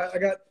slang. I mean, I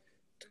got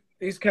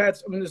these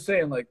cats. I'm just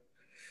saying, like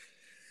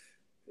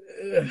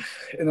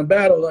in a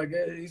battle, like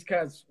these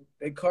cats,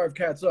 they carve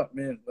cats up,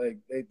 man. Like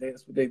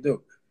that's what they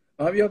do.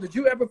 Did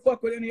you ever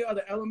fuck with any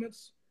other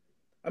elements?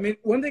 I mean,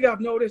 one thing I've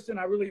noticed, and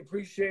I really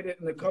appreciate it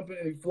in the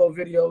company flow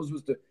videos,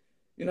 was the,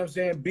 you know what I'm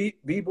saying,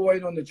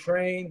 B-boying on the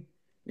train.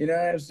 You know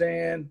what I'm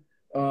saying?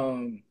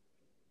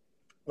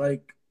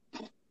 Like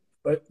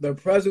the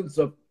presence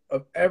of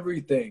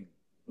everything,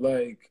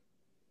 like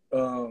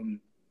all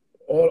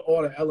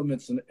the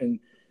elements in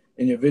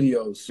your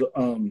videos.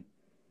 So,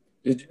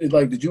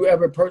 did you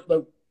ever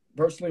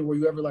personally, were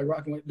you ever like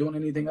rocking with doing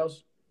anything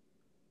else?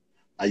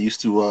 I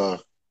used to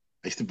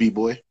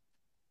B-boy.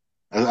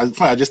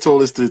 I just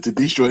told this to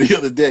Destroy the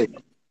other day.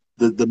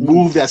 The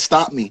move that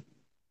stopped me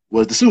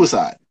was the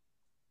suicide.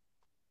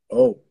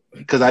 Oh,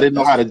 because I didn't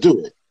know how to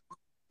do it.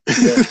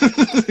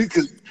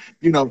 Because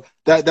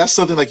that's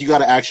something like you got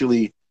to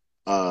actually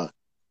know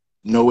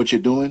what you're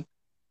doing,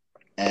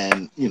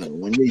 and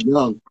when you're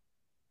young,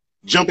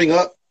 jumping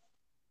up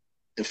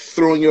and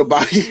throwing your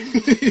body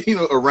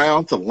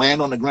around to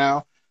land on the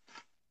ground.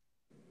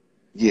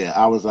 Yeah,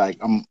 I was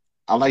like,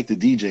 I like the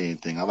DJing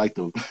thing. I like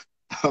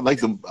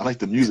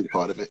the music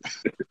part of it.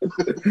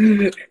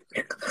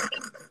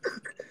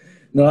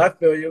 No, I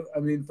feel you. I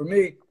mean, for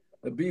me,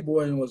 the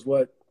b-boying was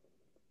what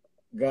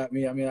got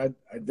me. I mean,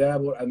 I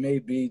dabbled, I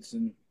made beats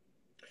and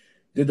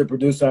did the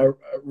producer.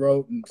 I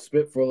wrote and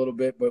spit for a little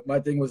bit, but my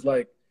thing was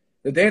like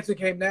the dancing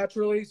came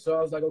naturally. So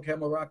I was like, okay,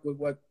 I'm gonna rock with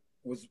what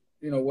was,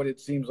 what it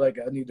seems like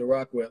I need to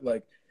rock with.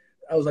 Like,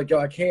 I was like, yo,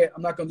 I'm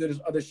not gonna do this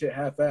other shit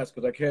half-assed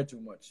because I care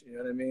too much. You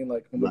know what I mean?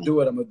 Like, I'm gonna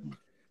do it. I'm gonna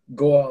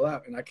go all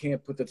out, and I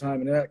can't put the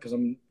time in that because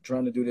I'm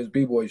trying to do this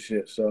b-boy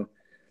shit. So,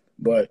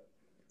 but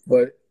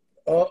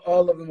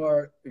all of them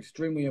are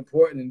extremely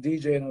important, and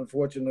DJing,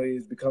 unfortunately,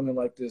 is becoming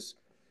like this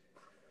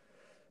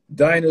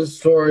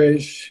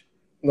dinosaurish,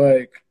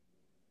 like,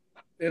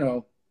 you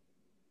know,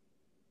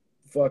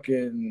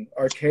 fucking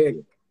archaic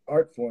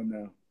art form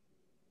now.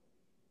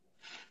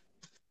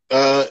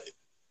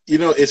 You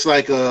know, it's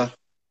like now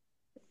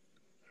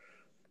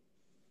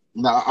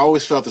I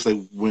always felt this,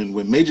 like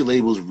when major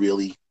labels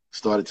really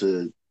started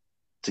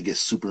to get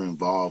super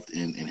involved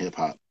in hip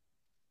hop,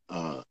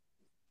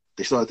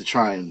 they started to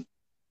try and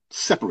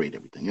separate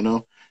everything. You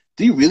know,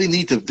 do we really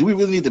need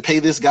to pay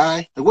this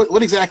guy? Like,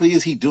 what exactly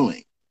is he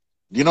doing?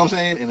 You know what I'm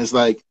saying? And it's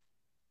like,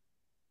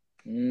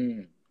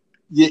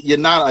 you're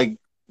not like,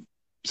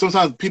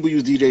 sometimes people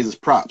use DJs as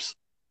props.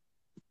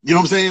 You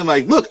know what I'm saying?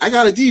 Like, look, I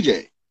got a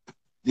DJ,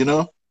 you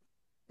know?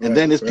 And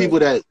then there's people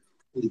that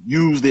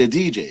use their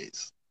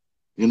DJs,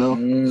 you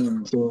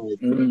know? So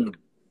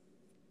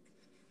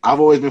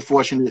I've always been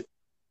fortunate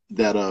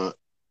that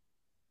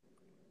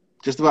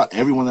just about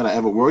everyone that I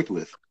ever worked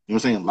with, you know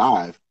what I'm saying,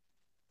 live,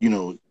 you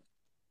know,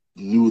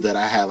 knew that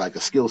I had like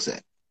a skill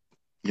set,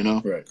 you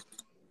know? Right.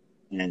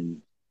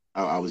 And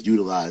I was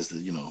utilized,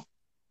 you know,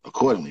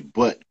 accordingly.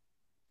 But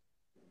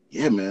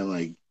yeah, man,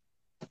 like,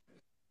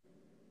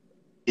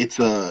 it's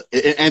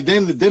and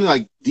then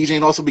like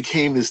DJing also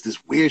became this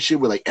weird shit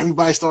where like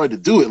everybody started to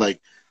do it. Like,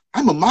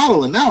 I'm a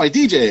model and now I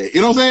DJ. You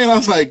know what I'm saying? I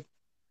was like,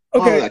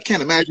 okay, I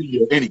can't imagine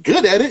you're any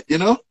good at it, you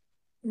know?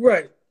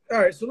 Right. All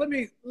right. So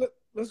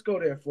let's go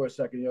there for a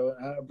second, yo.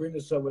 I bring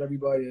this up with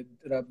everybody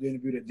that I've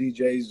interviewed at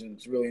DJs and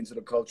it's really into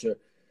the culture.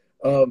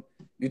 You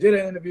did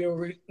an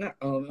interview. I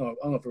don't know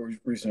if it was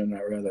recent or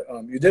not. Rather,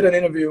 you did an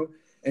interview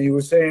and you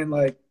were saying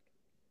like,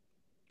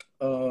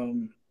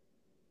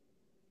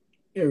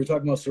 yeah, we're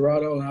talking about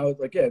Serato and how it's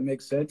like, yeah, it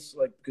makes sense,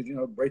 like, because, you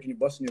know,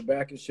 busting your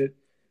back and shit.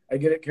 I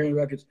get it, carrying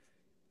records.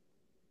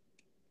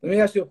 Let me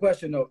ask you a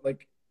question though.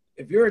 Like,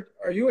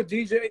 are you a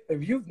DJ?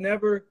 If you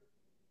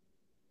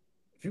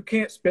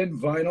can't spin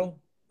vinyl,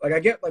 like I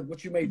get like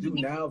what you may do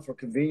now for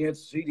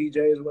convenience,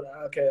 CDJs or whatever.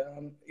 Okay,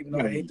 even though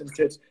I hate them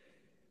shits,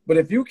 but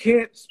if you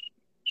can't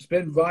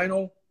spin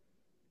vinyl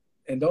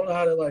and don't know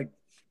how to like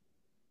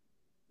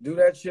do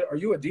that shit, are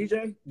you a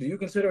DJ? Do you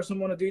consider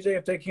someone a DJ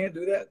if they can't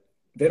do that?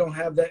 They don't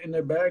have that in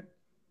their bag?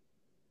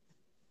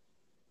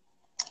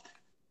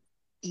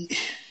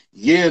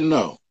 Yeah,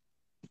 no.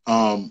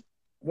 Some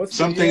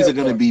things are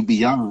going to be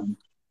beyond.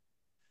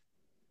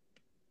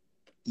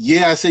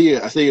 Yeah, I say you're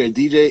a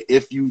DJ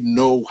if you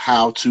know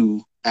how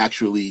to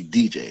actually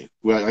DJ.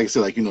 Well, like I said,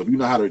 like, you know, if you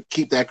know how to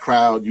keep that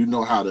crowd, you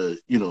know how to,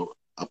 you know,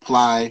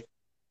 apply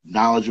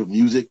knowledge of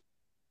music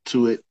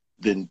to it,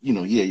 then, you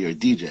know, yeah, you're a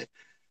DJ.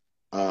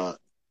 No,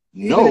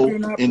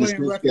 in the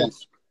sense that,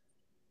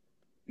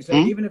 you said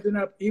even if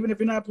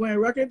you're not playing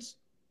records?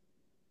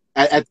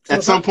 At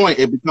some point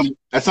it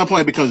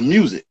becomes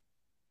music.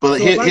 But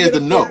so here's the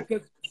no.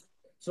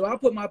 So I'll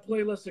put my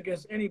playlist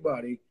against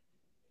anybody.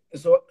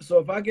 So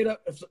if I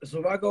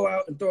go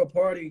out and throw a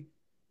party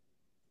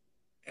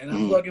and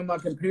I plug in my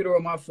computer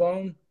or my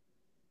phone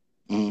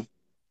and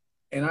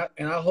I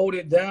hold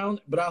it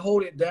down, but I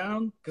hold it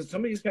down because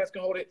some of these cats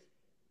can hold it.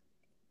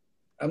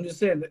 I'm just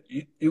saying that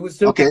you would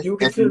still you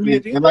would consider me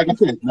a DJ. And like I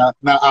said, now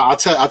I'll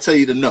tell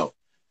you the no.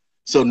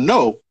 So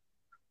no,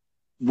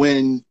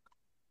 when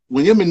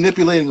you're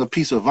manipulating a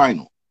piece of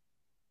vinyl,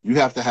 you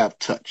have to have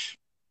touch.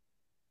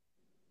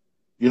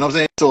 You know what I'm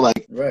saying? So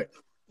like,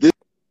 there's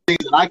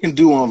things that I can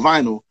do on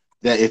vinyl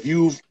that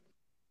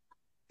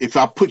if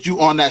I put you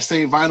on that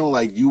same vinyl,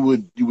 like you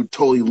would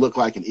totally look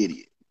like an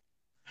idiot.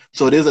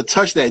 So there's a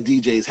touch that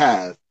DJs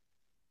have,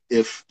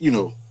 if you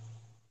know,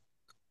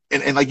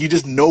 and like you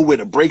just know where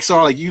the breaks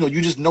are, like you know,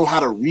 you just know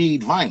how to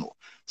read vinyl.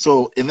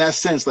 So in that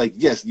sense, like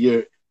yes,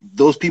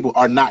 those people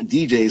are not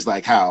DJs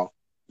like how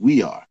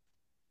we are.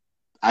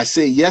 I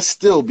say yes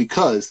still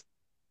because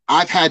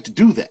I've had to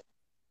do that.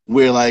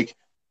 Where like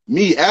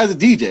me as a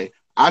DJ,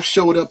 I've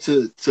showed up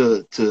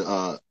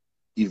to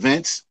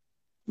events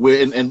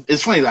where and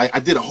it's funny, I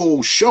did a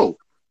whole show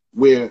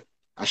where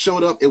I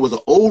showed up, it was an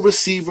old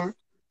receiver,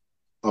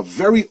 a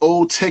very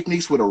old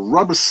Technics with a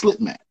rubber slip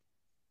mat.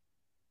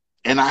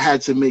 And I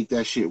had to make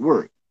that shit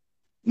work.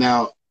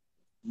 Now,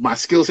 my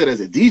skill set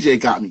as a DJ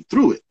got me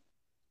through it.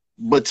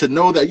 But to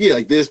know that, yeah,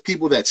 like there's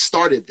people that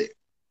started there.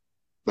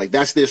 Like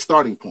that's their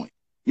starting point.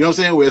 You know what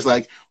I'm saying? Where it's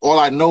like, all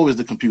I know is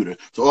the computer.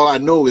 So all I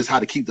know is how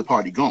to keep the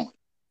party going.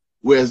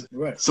 Whereas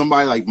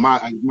somebody like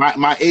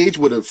my age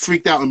would have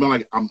freaked out and been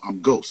like,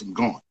 I'm ghost, I'm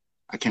gone.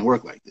 I can't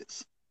work like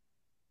this.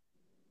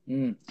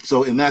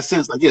 So in that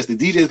sense, like, yes, the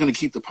DJ is going to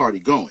keep the party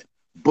going.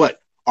 But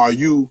are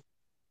you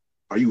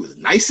as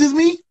nice as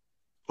me?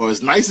 Or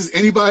as nice as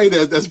anybody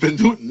that's been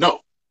doing?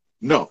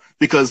 No.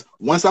 Because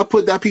once I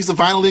put that piece of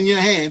vinyl in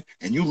your hand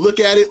and you look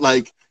at it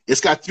like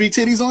it's got 3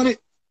 titties on it,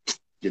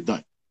 you're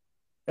done.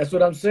 That's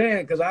what I'm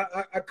saying. Because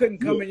I couldn't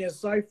come in your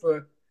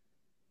cypher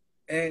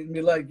and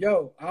be like,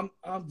 yo, I'm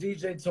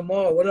DJ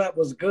Tamal. What up?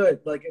 Was good.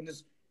 Like, and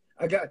this,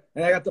 I got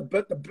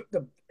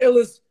the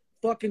illest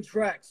fucking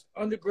tracks,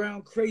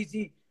 underground,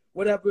 crazy,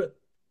 whatever.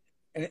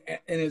 And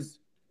it's,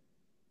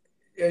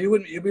 yeah,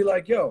 you'd be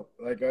like, yo,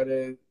 like, are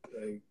they,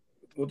 Like,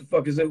 what the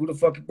fuck is it? Who the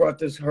fuck brought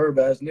this herb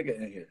ass nigga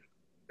in here?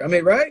 I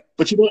mean, right?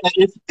 But you know,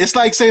 it's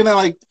like saying that,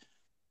 like,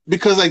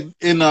 because like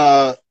in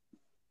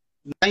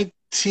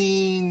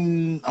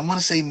 19, I want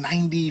to say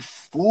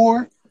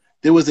 94,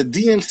 there was a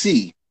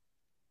DMC,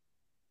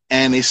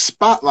 and they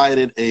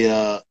spotlighted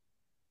a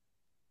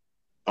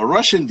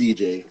Russian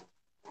DJ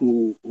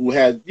who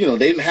had, you know,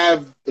 they didn't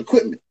have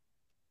equipment,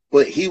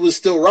 but he was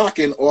still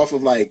rocking off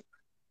of like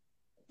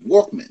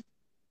Walkman.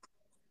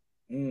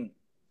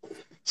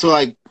 So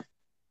like,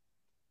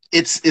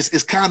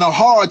 it's kind of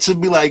hard to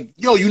be like,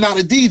 yo, you're not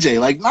a DJ.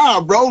 Like,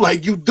 nah, bro,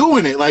 like you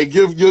doing it. Like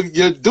you're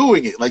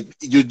doing it. Like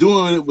you're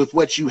doing it with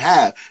what you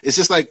have. It's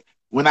just like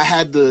when I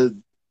had the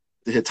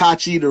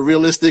Hitachi, the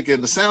Realistic,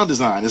 and the Sound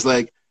Design. It's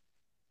like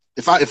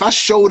if I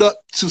showed up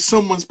to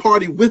someone's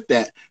party with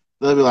that,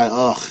 they'll be like,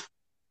 ugh.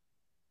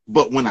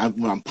 But when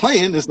I'm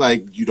playing, it's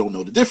like you don't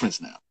know the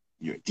difference now.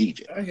 You're a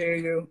DJ. I hear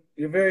you.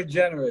 You're very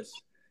generous.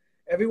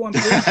 Everyone,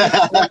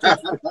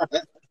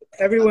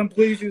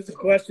 please use the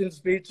questions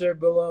feature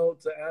below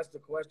to ask the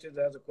questions.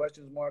 As a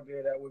questions mark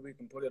there, that way we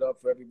can put it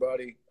up for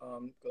everybody.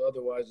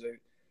 Otherwise,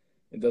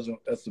 it doesn't.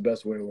 That's the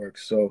best way it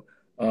works. So,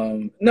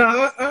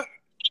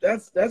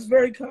 that's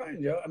very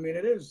kind, yo. I mean,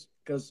 it is,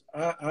 because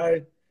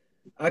I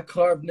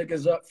carve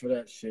niggas up for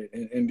that shit,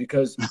 and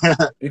because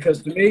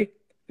to me,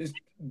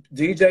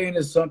 DJing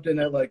is something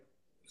that like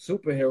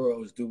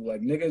superheroes do.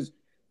 Like niggas,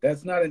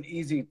 that's not an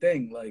easy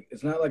thing. Like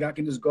it's not like I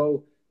can just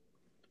go.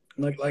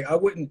 Like I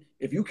wouldn't,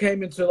 if you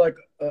came into like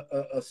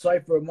a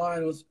cypher of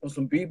mine on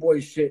some b-boy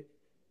shit.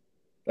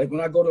 Like if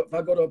I go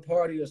to a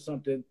party or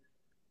something,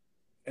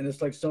 and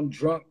it's like some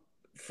drunk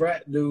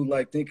frat dude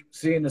like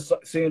seeing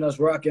us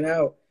rocking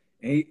out,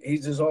 and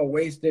he's just all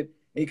wasted.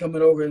 He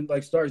coming over and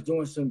like starts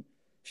doing some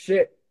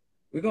shit.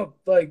 We're gonna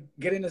like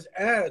get in his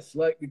ass,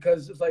 like,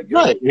 because it's like,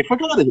 right, you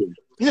forgot it.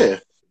 Yeah,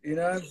 you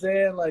know what I'm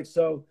saying? Like,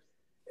 so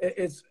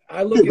it's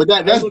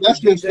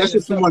that's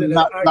just someone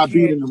not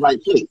being in the right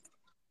place.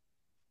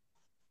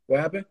 What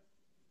happened?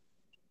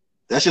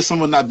 That's just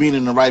someone not being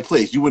in the right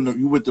place. You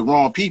with the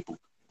wrong people.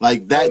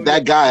 Like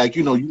that guy, like,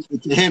 you know,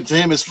 to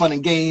him it's fun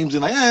and games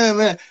and like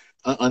man,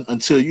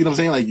 until, you know what I'm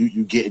saying, like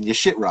you getting your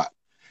shit rocked.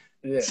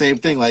 Yeah. Same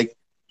thing, like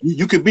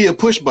you could be a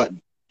push button.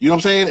 You know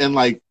what I'm saying? And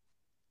like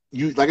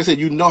I said,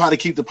 you know how to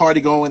keep the party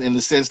going in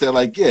the sense that,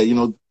 like, yeah, you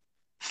know,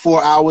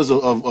 4 hours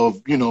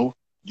of you know,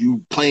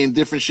 you playing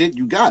different shit,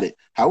 you got it.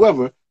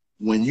 However,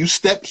 when you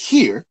step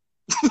here,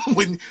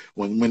 when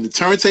the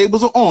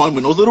turntables are on,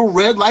 when those little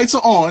red lights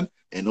are on,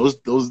 and those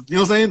you know what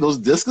I'm saying, those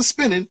discs are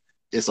spinning,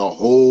 it's a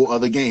whole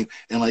other game.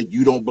 And like,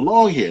 you don't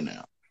belong here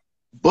now.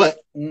 But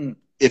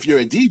if you're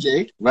a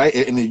DJ, right,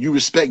 and you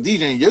respect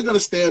DJing, you're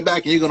gonna stand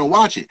back and you're gonna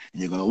watch it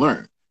and you're gonna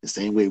learn the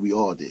same way we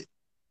all did.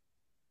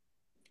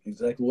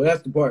 Exactly. Well,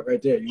 that's the part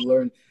right there. You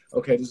learn,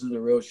 okay, this is the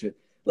real shit.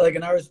 Like,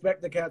 and I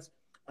respect the cats.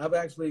 I've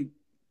actually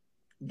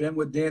been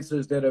with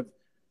dancers that have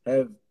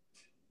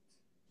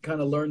kind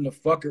of learned the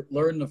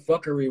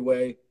fuckery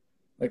way,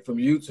 like from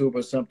YouTube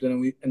or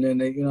something, and then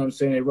they, you know what I'm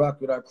saying, they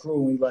rocked with our crew,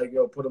 and we like,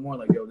 yo, put them on,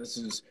 like, yo, this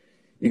is,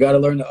 you got to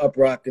learn the up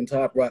rock and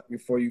top rock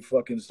before you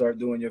fucking start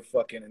doing your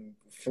fucking and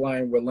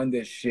flying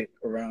relentless shit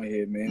around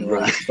here, man.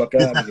 Right. Like, fuck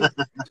out of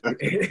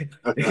here.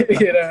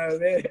 You know what I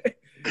mean?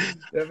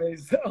 I mean,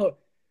 so,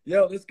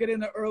 yo, let's get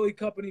into Early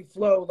Company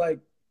Flow, like,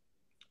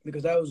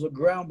 because that was a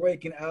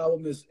groundbreaking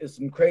album. It's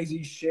some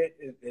crazy shit.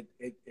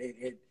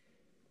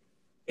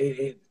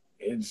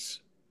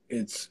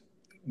 It's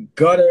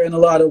gutter in a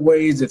lot of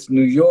ways. It's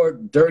New York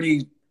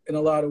dirty in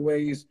a lot of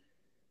ways.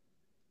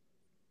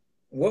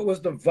 What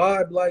was the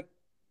vibe like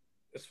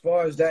as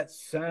far as that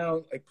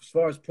sound, like as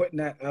far as putting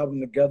that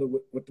album together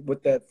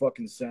with that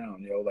fucking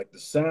sound, yo? Like the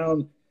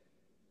sound,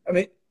 I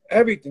mean,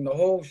 everything, the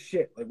whole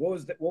shit. Like what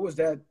was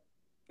that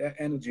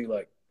energy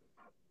like?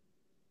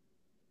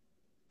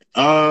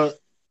 A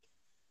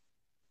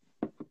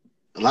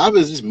lot of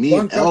it is just me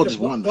and L just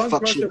wanting to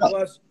fuck shit up.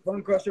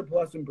 Fun Crusher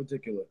Plus in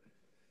particular.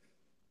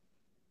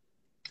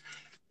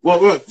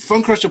 Well,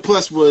 Fun Crusher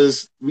Plus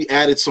was, we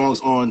added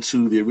songs on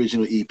to the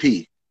original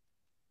EP.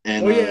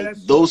 And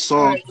those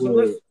songs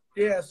were...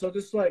 So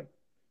this like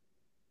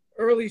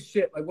early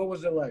shit, like what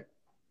was it like?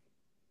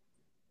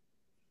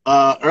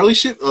 Early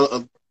shit,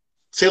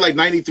 say like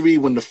 93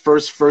 when the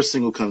first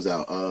single comes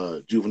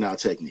out, Juvenile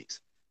Techniques.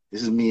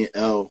 This is me and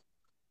L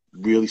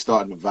really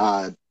starting to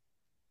vibe.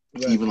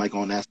 Right. Even like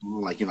on that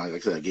song, like, you know, like I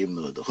said, I gave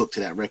him the hook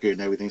to that record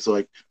and everything. So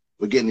like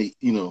we're getting to,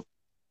 you know,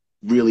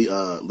 really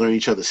learn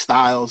each other's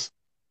styles.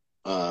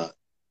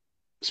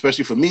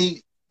 Especially for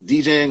me,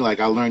 DJing,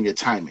 like I learned your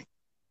timing.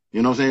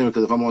 You know what I'm saying?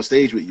 Because if I'm on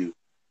stage with you,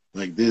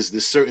 like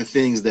there's certain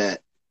things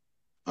that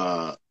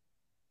a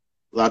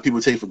lot of people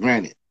take for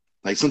granted.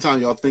 Like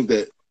sometimes y'all think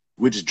that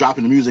we're just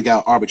dropping the music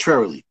out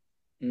arbitrarily,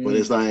 but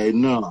it's like,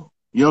 no.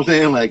 You know what I'm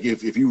saying? Like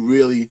if you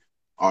really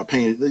are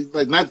paying,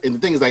 like, not, and the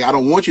thing is, like, I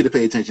don't want you to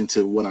pay attention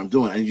to what I'm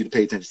doing. I need you to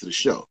pay attention to the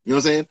show. You know what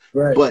I'm saying?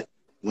 Right. But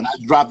when I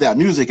drop that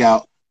music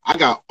out, I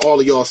got all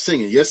of y'all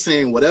singing. You're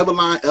saying whatever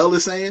line L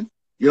is saying,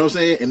 you know what I'm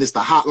saying? And it's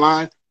the hot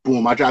line.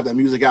 Boom, I drop that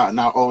music out, and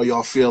now all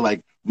y'all feel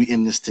like we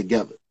in this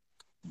together.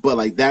 But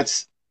like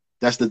that's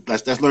That's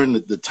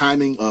learning the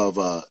timing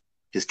of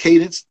his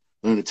cadence,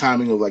 learning the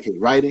timing of like his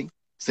writing.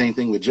 Same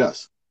thing with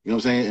Just. You know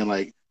what I'm saying? And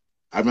like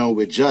I remember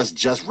with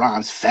Just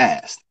rhymes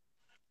fast.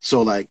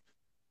 So like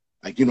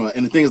you know,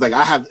 and the thing is like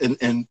I have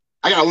and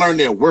I gotta learn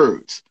their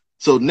words.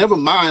 So never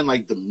mind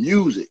like the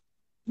music.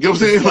 You know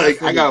what I'm saying?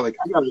 Like I gotta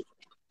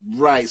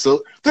right.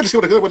 So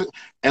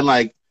and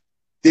like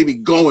they be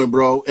going,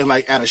 bro. And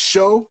like at a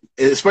show,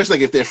 especially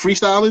like if they're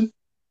freestyling,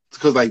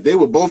 because like they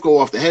would both go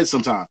off the head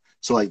sometimes.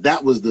 So like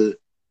that's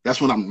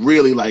when I'm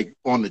really like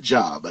on the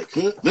job. Like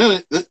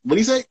what do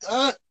you say?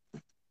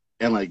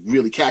 And like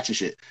really catching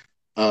shit.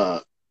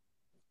 So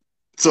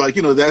like,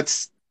 you know,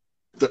 that's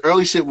the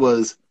early shit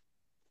was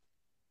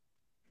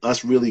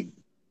us really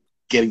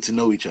getting to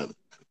know each other.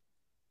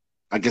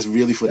 I guess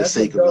really for the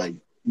sake of like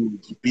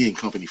being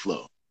company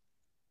flow.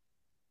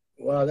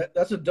 Wow,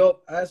 that's a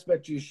dope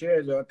aspect you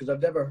shared, though, because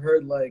I've never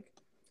heard like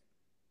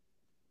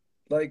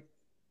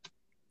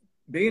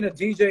being a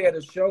DJ at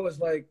a show is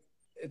like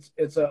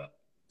it's a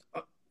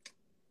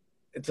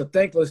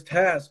thankless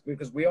task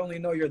because we only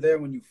know you're there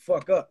when you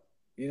fuck up.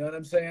 You know what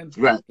I'm saying?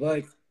 Right.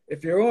 Like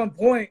if you're on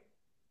point,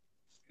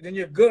 then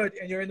you're good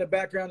and you're in the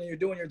background and you're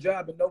doing your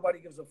job and nobody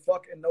gives a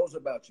fuck and knows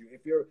about you.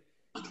 If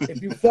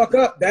you fuck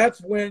up,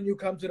 that's when you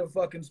come to the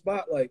fucking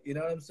spotlight. You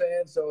know what I'm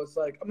saying? So it's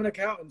like I'm an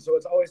accountant, so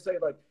it's always say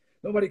like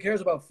nobody cares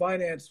about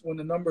finance when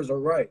the numbers are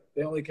right.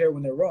 They only care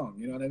when they're wrong.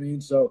 You know what I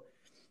mean? So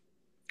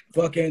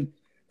fucking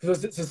so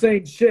it's the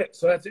same shit.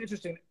 So that's an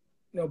interesting,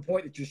 you know,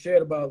 point that you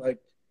shared about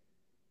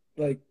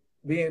like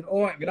being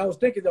on. And I was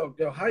thinking though,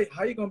 how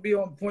you gonna be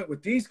on point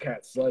with these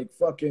cats? Like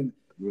fucking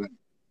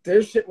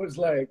their shit was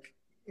like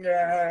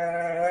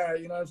yeah,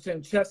 you know what I'm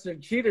saying? Chester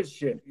Cheetah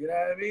shit. You know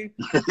what I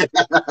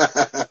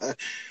mean?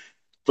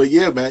 But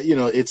yeah, man, you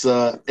know, it's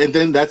and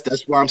then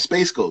that's why I'm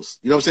Space Ghost.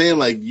 You know what I'm saying?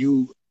 Like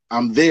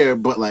I'm there,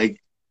 but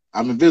like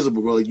I'm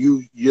invisible, bro. Like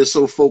you're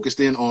so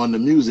focused in on the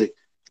music,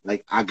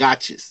 like I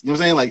got you. You know what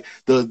I'm saying? Like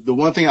the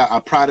one thing I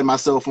prided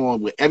myself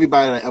on with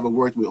everybody that I ever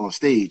worked with on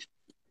stage,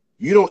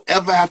 you don't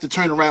ever have to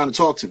turn around and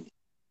talk to me.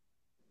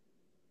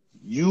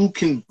 You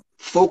can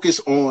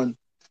focus on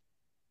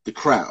the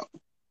crowd.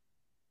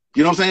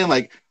 You know what I'm saying?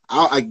 Like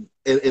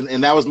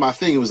and that was my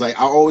thing. It was like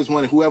I always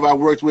wanted whoever I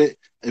worked with,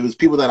 it was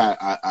people that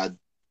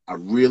I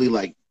really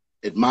like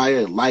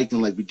admire, liked,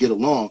 and like we get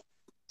along.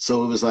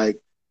 So it was like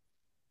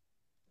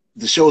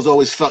the shows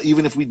always felt,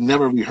 even if we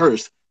never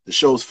rehearsed, the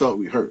shows felt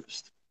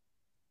rehearsed.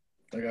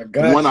 Like I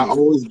got one you. I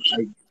always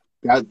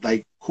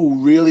like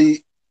who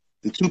really,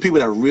 the two people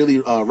that really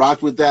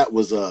rocked with that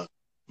was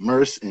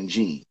Merce and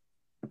Gene.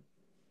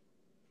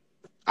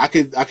 I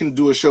can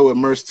do a show with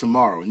Merce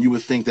tomorrow, and you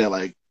would think that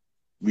like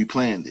we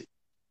planned it.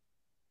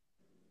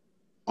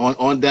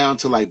 On down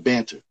to like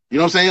banter. You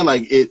know what I'm saying?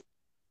 Like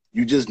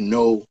you just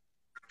know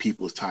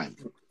people's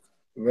timing.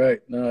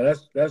 Right. No,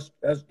 that's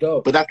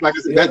dope. But that's like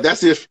I said,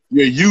 that's if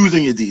you're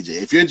using a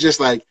DJ. If you're just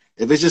like,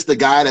 if it's just the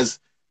guy that's,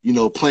 you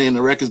know, playing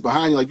the records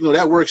behind you, like, you know,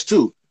 that works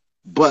too.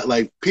 But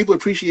like people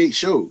appreciate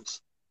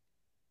shows.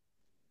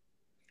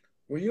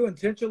 Were you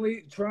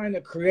intentionally trying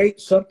to create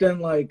something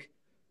like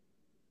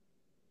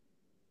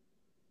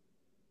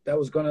that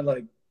was gonna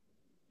like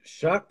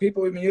shock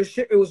people? I mean, your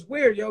shit, it was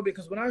weird, yo,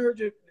 because when I heard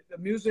the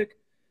music,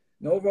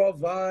 the overall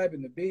vibe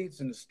and the beats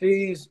and the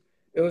steez,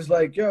 it was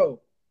like, yo,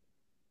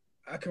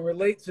 I can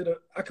relate to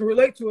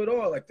it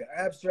all, like the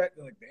abstract,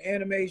 like the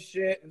anime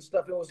shit and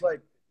stuff. It was like,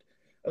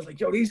 I was like,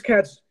 yo, these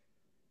cats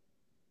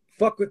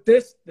fuck with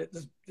this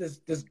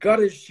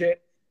gutter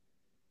shit,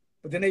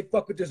 but then they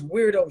fuck with this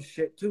weirdo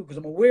shit too, because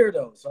I'm a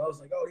weirdo. So I was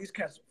like, oh, these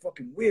cats are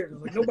fucking weird. I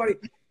was like, nobody,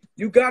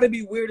 you gotta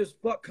be weird as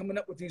fuck coming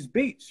up with these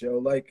beats, yo.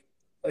 Like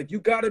you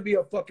gotta be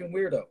a fucking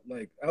weirdo.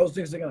 Like I was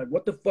thinking, like,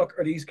 what the fuck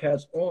are these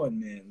cats on,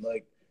 man?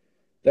 Like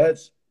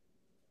that's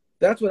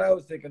what I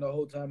was thinking the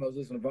whole time I was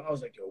listening. I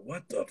was like, yo,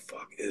 what the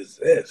fuck is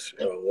this,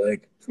 yo?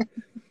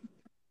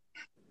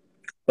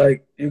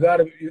 Like you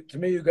gotta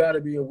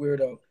be a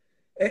weirdo.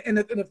 And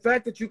the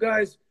fact that you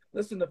guys,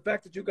 the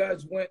fact that you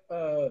guys went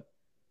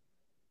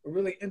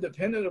really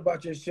independent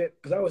about your shit,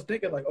 because I was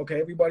thinking like, okay,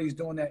 everybody's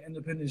doing that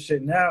independent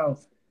shit now,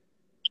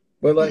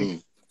 but like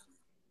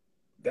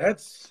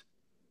that's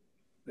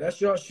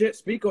your shit.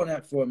 Speak on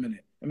that for a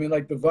minute. I mean,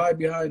 like the vibe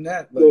behind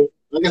that.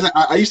 Like I said,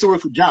 I used to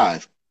work for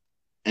Jive,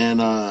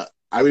 and I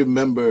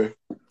remember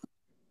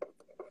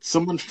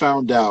someone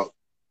found out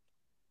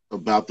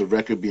about the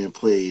record being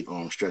played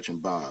on Stretch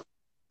and Bob,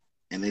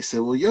 and they said,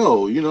 "Well,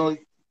 yo, you know,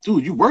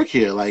 dude, you work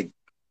here, like,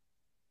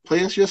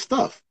 play us your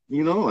stuff."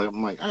 You know,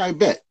 I'm like, I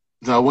bet.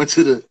 So I went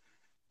to the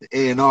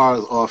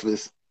A&R's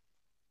office.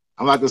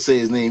 I'm not gonna say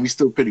his name. He's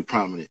still pretty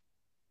prominent.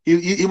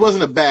 He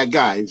wasn't a bad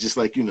guy. It's just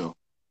like, you know,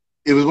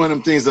 it was one of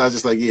them things that I was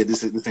just like, yeah,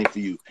 this ain't for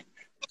you.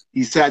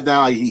 He sat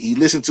down, he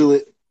listened to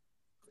it,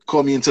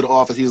 called me into the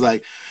office. He was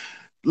like,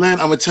 Len,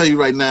 I'm gonna tell you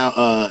right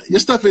now, your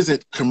stuff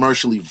isn't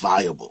commercially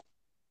viable.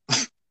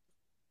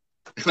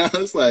 And I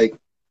was like,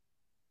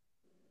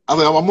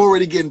 I'm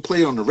already getting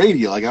played on the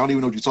radio. Like, I don't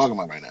even know what you're talking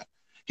about right now.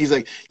 He's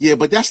like, yeah,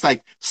 but that's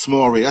like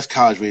small radio. That's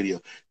college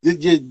radio.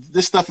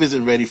 This stuff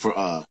isn't ready for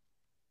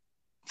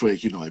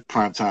you know, like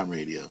primetime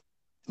radio.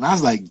 And I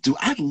was like, do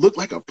I look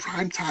like a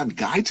primetime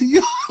guy to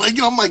you?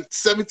 Like, I'm like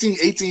 17,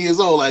 18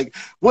 years old. Like,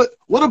 what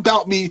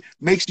about me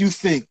makes you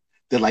think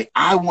that like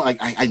I want, like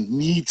I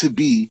need to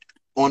be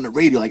on the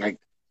radio?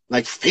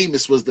 Like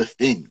famous was the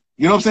thing.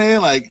 You know what I'm saying?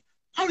 Like,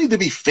 I don't need to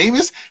be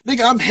famous.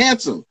 Nigga, I'm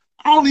handsome.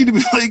 I don't need to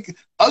be like,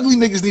 ugly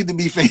niggas need to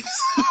be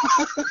famous.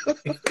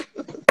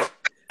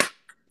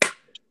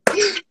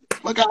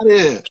 Fuck out of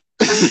here.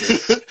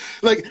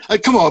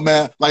 like, come on,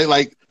 man.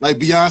 Like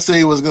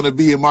Beyonce was gonna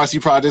be in Marcy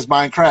Projects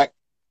buying crack.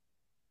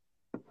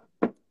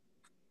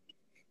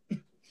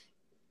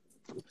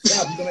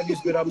 Stop, you're gonna make me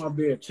spit out my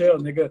beard. Chill,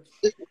 nigga.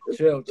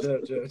 Chill.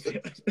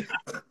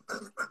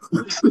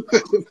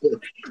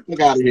 Fuck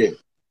out of here.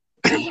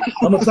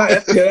 I'm gonna try.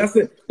 Yeah, that's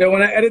it. Then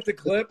when I edit the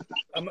clip,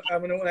 I'm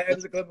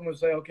gonna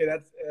say, okay,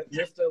 that's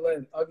Mr.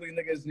 Len. Ugly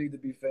niggas need to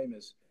be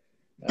famous.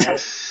 I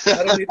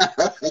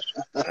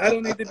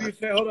don't need to be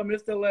famous. Hold on,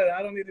 Mr. Len.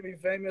 I don't need to be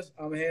famous.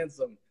 I'm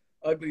handsome.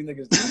 Ugly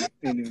niggas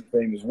need to be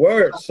famous.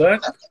 Word, son.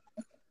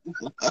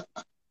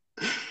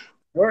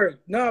 Word.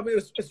 No, but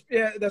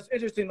yeah, that's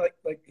interesting. Like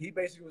he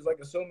basically was like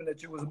assuming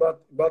that you was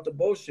about the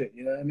bullshit.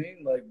 You know what I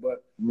mean? Like,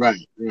 but right.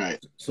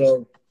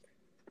 So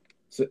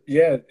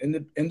yeah,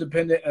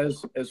 independent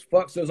as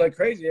fuck. So it's like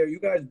crazy. Yeah, you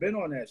guys been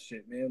on that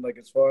shit, man. Like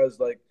as far as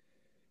like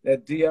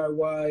that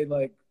DIY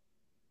like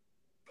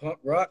punk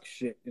rock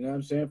shit. You know what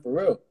I'm saying? For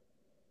real.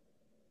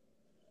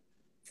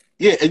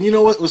 Yeah, and you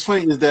know what was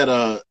funny is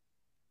that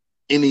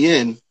in the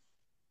end,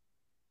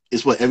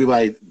 it's what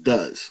everybody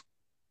does.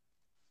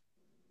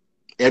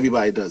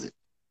 Everybody does it.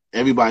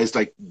 Everybody's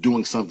like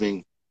doing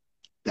something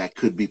that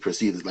could be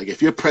perceived as like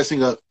if you're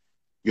pressing up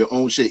your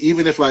own shit,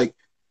 even if like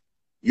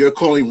you're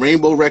calling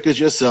Rainbow Records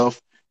yourself,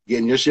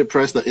 getting your shit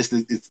pressed up, it's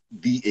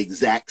the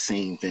exact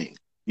same thing.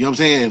 You know what I'm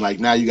saying?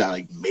 Like now you got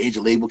like major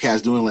label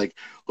cats doing like,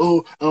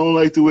 oh, I don't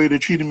like the way they're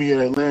treating me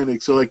at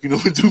Atlantic, so like, you know,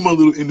 do my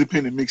little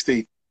independent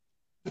mixtape.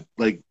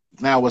 Like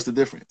now what's the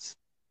difference?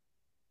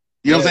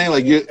 You know what I'm saying?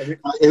 Like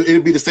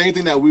it'd be the same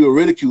thing that we were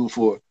ridiculed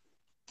for.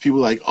 People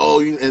like,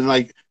 oh, and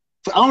like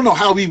I don't know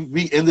how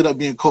we ended up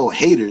being called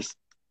haters.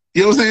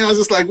 You know what I'm saying? I was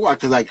just like, what?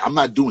 Because like I'm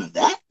not doing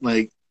that.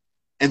 Like,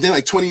 and then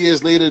like 20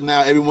 years later,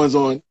 now everyone's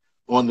on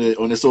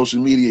their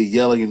social media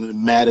yelling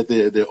and mad at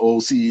their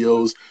old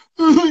CEOs.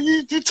 Oh,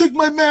 you took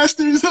my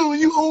masters. Oh,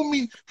 you owe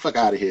me. Fuck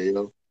out of here,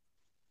 yo.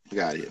 Fuck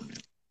out of here, man. You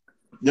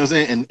know what I'm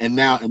saying? And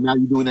now you're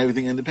doing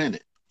everything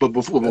independent. But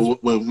before,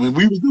 when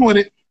we was doing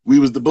it, we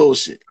was the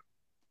bullshit.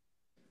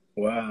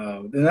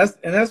 Wow, and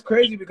that's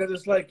crazy because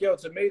it's like, yo,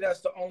 to me,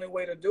 that's the only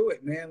way to do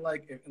it, man.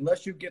 Like,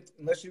 unless you get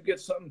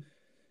something,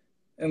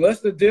 unless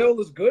the deal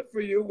is good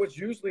for you, which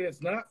usually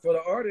it's not for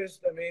the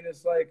artist. I mean,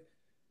 it's like,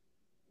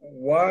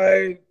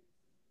 why?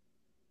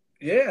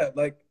 Yeah,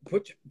 like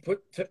put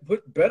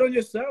bet on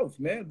yourself,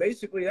 man.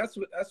 Basically, that's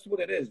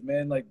what it is,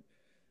 man. Like,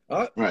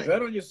 right.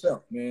 Bet on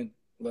yourself, man.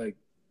 Like,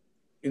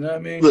 you know what I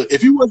mean? Look,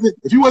 if you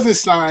wasn't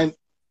signed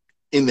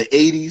in the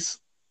 80s.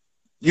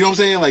 You know what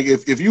I'm saying? Like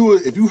if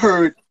you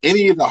heard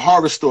any of the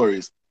horror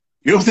stories,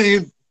 you know what I'm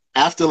saying?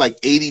 After like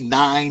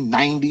 89,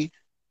 90,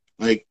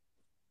 like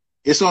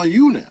it's on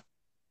you now.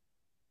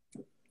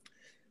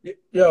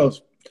 Yo,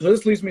 so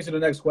this leads me to the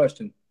next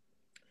question.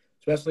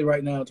 Especially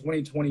right now,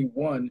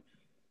 2021.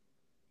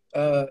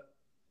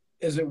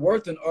 Is it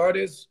worth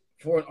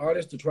for an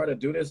artist to try to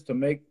do this to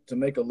make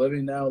a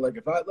living now? Like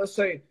if let's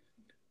say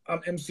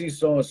I'm MC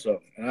so and so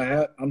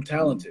and I'm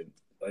talented.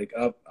 Like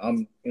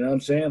I'm, you know what I'm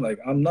saying? Like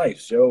I'm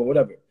nice, yo,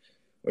 whatever,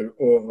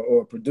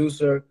 or a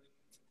producer.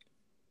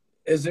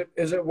 Is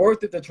it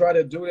worth it to try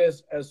to do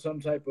this as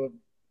some type of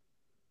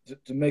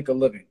to make a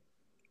living,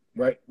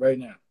 right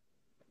now?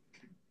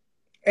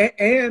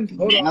 And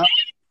hold on,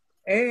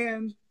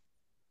 and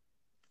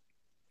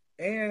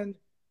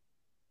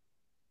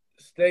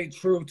stay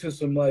true to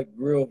some like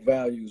real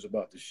values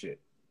about the shit.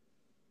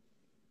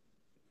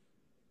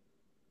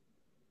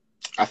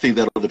 I think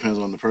that all depends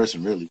on the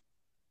person, really.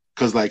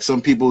 Because like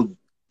some people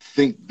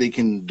think they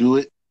can do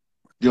it,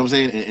 you know what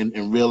I'm saying,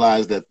 and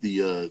realize that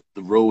the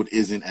road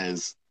isn't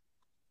as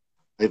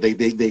they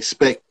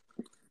expect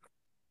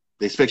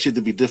shit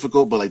to be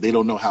difficult, but like they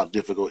don't know how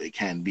difficult it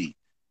can be.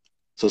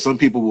 So some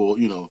people will,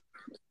 you know,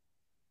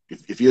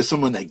 if you're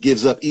someone that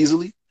gives up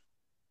easily,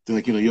 then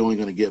like, you know, you're only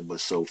gonna get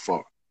but so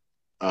far.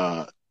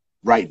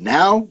 Right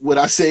now, would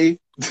I say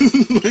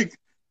like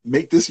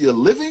make this your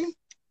living?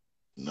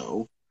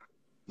 No,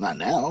 not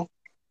now.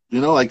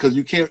 You know, like because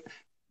you can't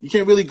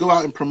really go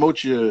out and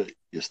promote your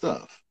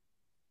stuff.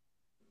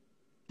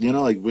 You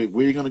know, like where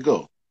are you gonna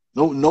go?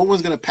 No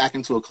one's gonna pack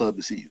into a club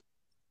to see you.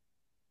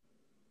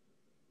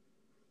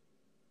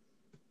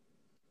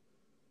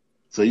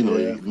 So you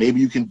know, maybe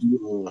you can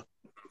do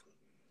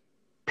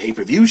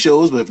pay-per-view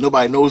shows, but if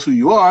nobody knows who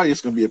you are, it's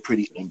gonna be a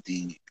pretty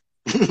empty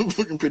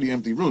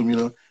room. You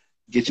know,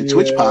 get your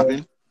Twitch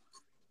popping.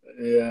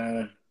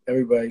 Yeah,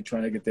 everybody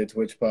trying to get their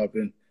Twitch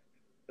popping.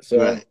 So.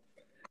 Right.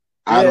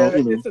 I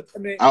don't, you know,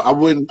 I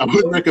wouldn't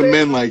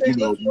recommend like, you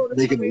know,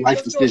 making a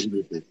life decision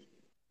with it.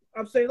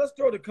 I'm saying let's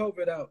throw the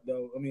COVID out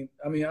though. I mean,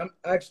 I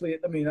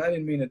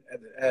didn't mean to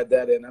add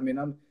that in. I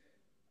mean,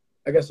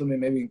 I guess I mean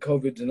maybe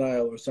COVID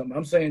denial or something.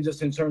 I'm saying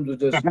just in terms of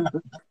just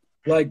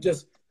like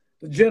just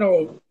the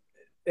general.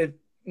 If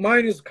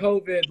minus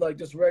COVID, like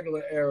just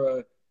regular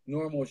era,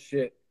 normal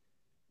shit.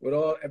 With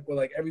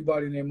like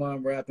everybody and their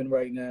mom rapping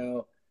right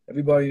now,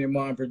 everybody and their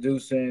mom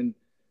producing,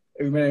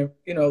 everybody,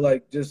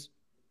 like just,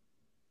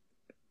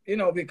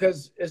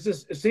 because it's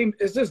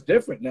just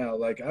different now.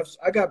 Like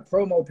I got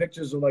promo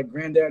pictures of like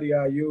Granddaddy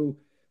IU,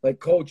 like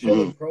Cold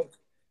Chillin' Pro.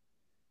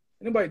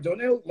 Anybody doing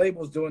no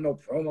labels doing no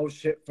promo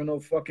shit for no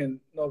fucking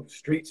no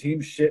street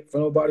team shit for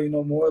nobody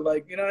no more.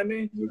 Like, you know what I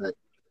mean?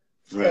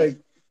 Right.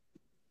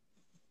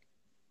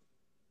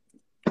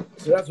 Like,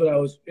 so that's what I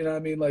was, you know what I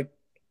mean? Like,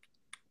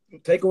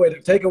 take away the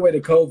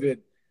COVID,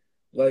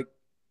 like,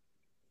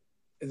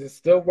 is it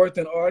still worth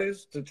an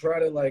artist to try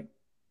to like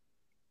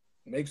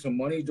make some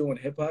money doing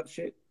hip hop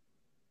shit,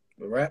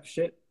 the rap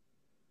shit?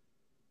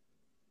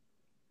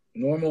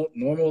 Normal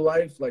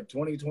life, like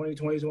 2020,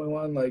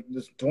 2021, like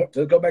just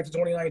to go back to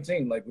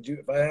 2019. Like,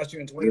 if I asked you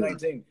in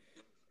 2019,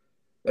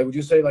 like, would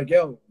you say like,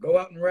 yo, go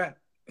out and rap,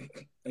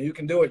 and you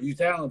can do it, you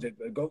talented,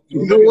 go,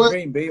 you know what?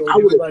 Dream, B, or I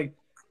would like.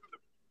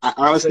 I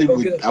honestly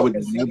would. I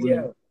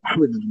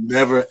would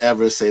never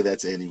ever say that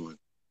to anyone.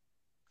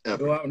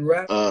 Ever. Go out and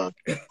rap.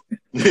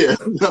 Yeah,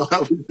 no, I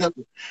would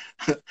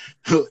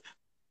never.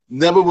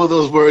 Never will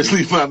those words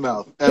leave my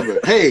mouth ever.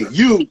 Hey,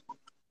 you.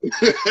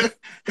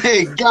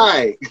 Hey,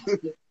 guy.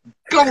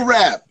 Go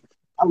rap.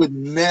 I would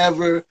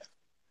never.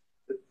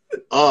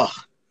 I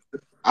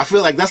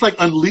feel like that's like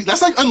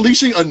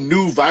unleashing a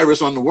new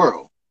virus on the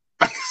world.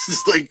 It's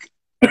just like.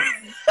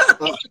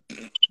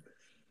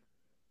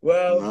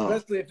 Well, no.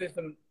 Especially if it's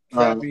some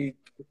trappy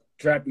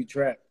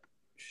trap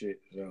shit.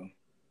 So.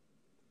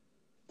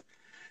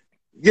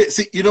 Yeah,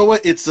 see, you know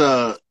what? It's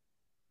not,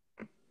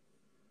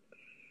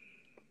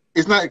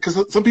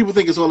 because some people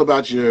think it's all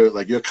about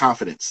your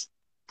confidence.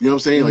 You know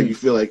what I'm saying? Like, you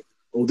feel like,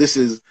 oh, this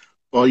is,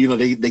 or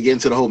they get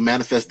into the whole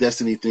manifest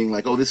destiny thing.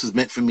 Like, oh, this is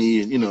meant for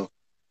me, and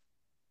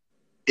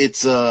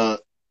it's from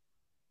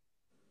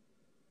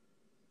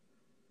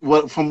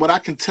what I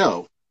can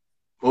tell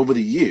over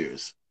the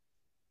years,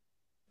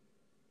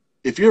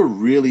 if you're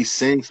really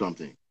saying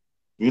something,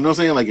 you know what I'm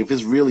saying? Like, if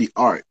it's really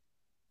art,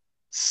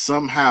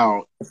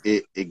 somehow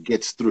it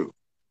gets through.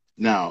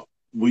 Now,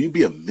 will you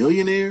be a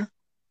millionaire?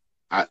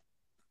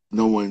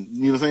 No one,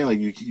 you know what I'm saying? Like,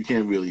 you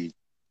can't really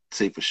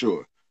say for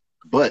sure.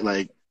 But,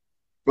 like,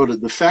 bro,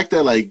 the fact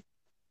that, like,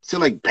 say,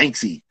 like,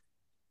 Banksy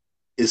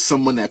is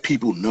someone that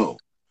people know.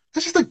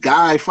 That's just a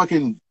guy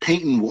fucking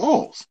painting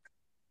walls.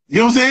 You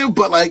know what I'm saying?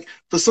 But, like,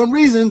 for some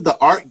reason, the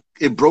art,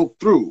 it broke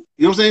through.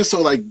 You know what I'm saying?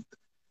 So, like,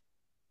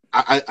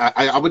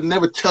 I would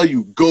never tell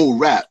you, go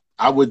rap.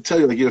 I would tell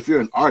you, like, if you're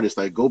an artist,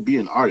 like, go be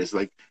an artist.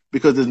 Like,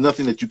 because there's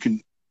nothing that you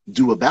can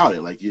do about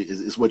it. Like,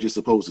 it's what you're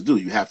supposed to do.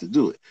 You have to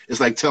do it. It's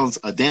like telling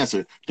a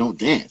dancer, don't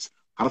dance.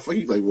 How the fuck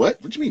you, like,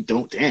 what? What do you mean,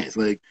 don't dance?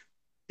 Like,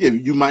 yeah,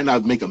 you might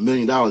not make $1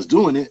 million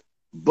doing it,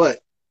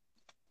 but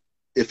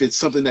if it's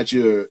something that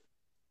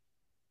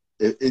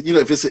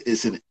if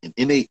it's an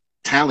innate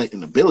talent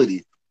and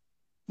ability,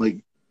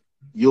 like,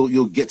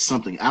 you'll get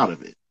something out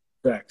of it.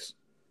 Facts.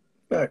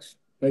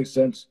 Makes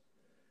sense.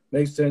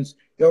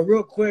 Yo,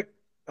 real quick,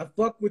 I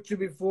fucked with you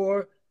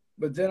before,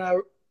 but then I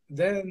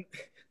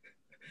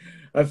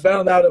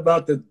found out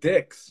about the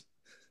dicks.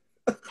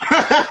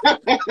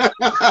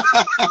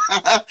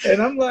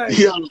 And I'm like,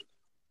 yeah.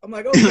 I'm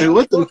like, okay,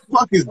 what the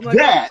fuck is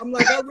that? I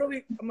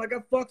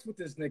fucks with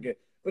this nigga.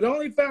 But I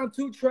only found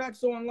 2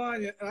 tracks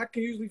online, and I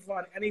can usually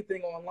find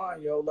anything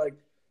online, yo. Like,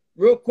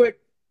 real quick,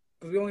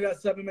 because we only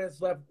got 7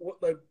 minutes left. What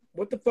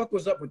the fuck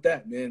was up with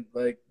that, man?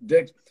 Like,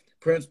 Dicks,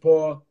 Prince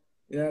Paul,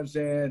 you know what I'm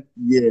saying?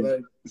 Yeah.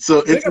 Like,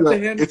 so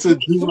it's a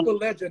super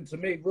legend to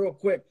me, real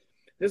quick.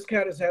 This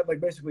cat has had, like,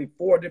 basically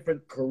 4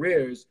 different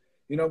careers.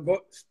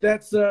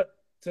 Stetsa,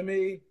 to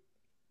me,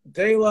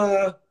 De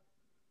La,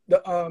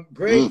 the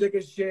Grave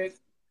Digger shit,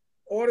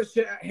 all the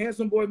shit at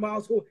Handsome Boy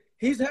Miles School.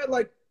 He's had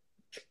like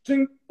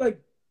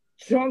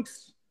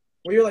chunks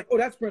where you're like, oh,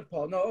 that's Prince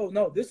Paul. No, oh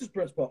no, this is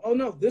Prince Paul. Oh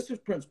no, this is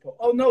Prince Paul.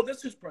 Oh no,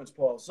 this is Prince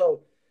Paul.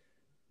 So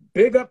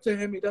big up to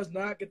him. He does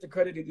not get the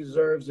credit he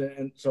deserves,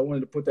 and so I wanted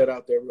to put that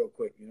out there real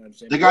quick. You know what I'm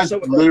saying? The guy's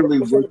literally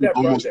worked with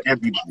almost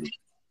everybody.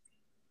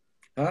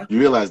 Huh? You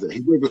realize that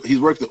he's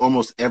worked with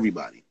almost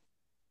everybody.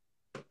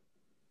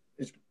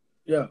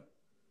 Yeah.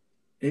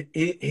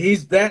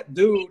 He's that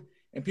dude,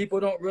 and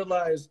people don't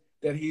realize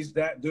that he's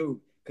that dude,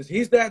 because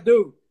he's that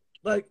dude.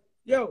 Like,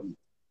 yo,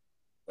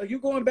 like, you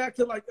going back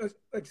to like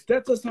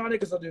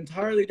Stetsasonic is an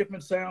entirely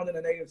different sound than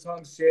the Native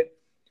Tongue shit,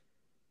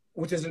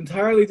 which is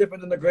entirely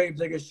different than the Grave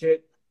Digger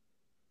shit.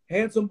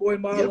 Handsome Boy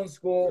Modeling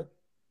School,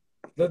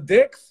 the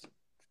Dicks.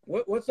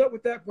 What's up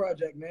with that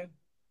project, man?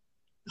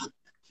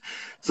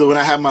 So when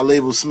I had my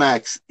label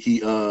Smacks, he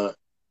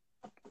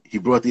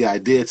brought the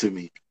idea to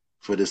me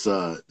for this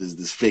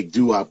fake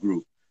doo-wop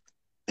group.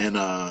 And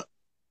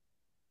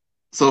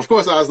so of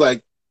course I was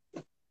like,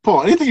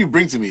 Paul, anything you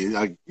bring to me,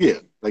 like, yeah,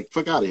 like,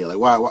 fuck out of here. Like,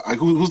 why like,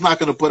 who's not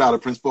gonna put out a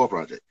Prince Paul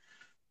project?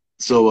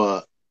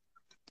 So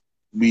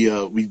we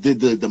did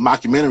the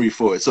mockumentary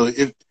for it. So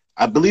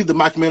I believe the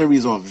mockumentary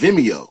is on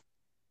Vimeo.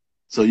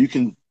 So you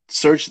can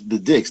search the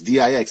Dix,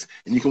 D-I-X,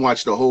 and you can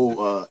watch the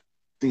whole, I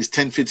think it's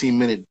 10,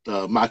 15-minute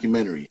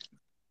mockumentary.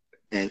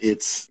 And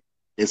it's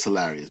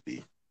hilarious,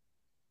 B.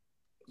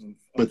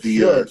 But the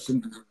sure,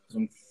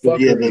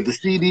 the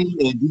CD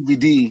and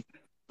DVD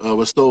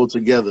were sold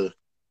together,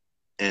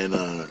 and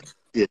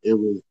it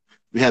was,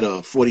 we had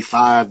a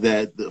 45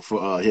 that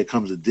for Here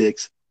Comes the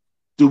Dix.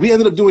 Dude, we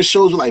ended up doing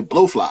shows with like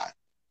Blowfly.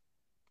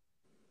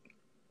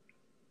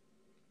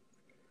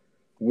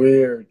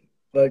 Weird,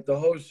 like the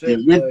whole shit.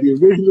 The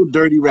original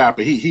Dirty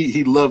Rapper.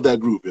 He loved that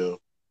group, yo.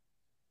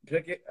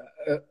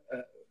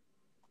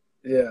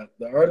 Yeah,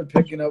 the art of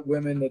picking up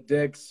women, the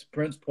Dix,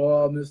 Prince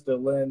Paul, Mr.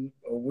 Lynn,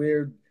 a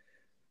weird,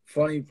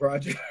 funny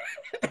project.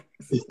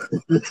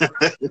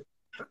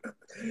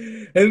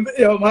 And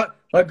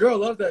my girl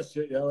loves that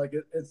shit, yo. Like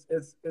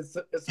it's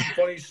some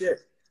funny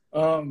shit.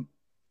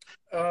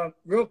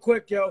 Real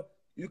quick, yo,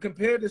 you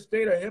compared the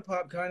state of hip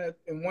hop kind of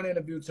in one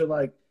interview to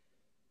like,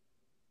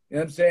 you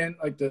know what I'm saying,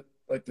 like the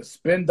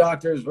Spin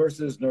Doctors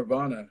versus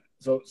Nirvana.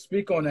 So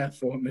speak on that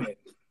for a minute.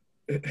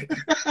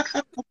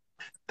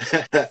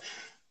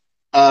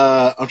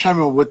 I'm trying to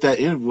remember what that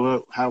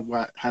interview, how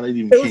that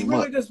even came up. It was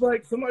really just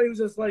like somebody was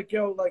just like,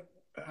 yo, like,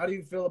 how do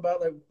you feel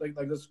about like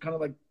this kind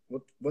of like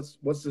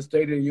what's the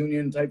state of the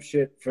union type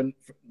shit for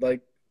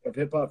like of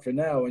hip hop for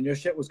now? And your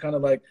shit was kind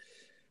of like,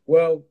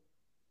 well,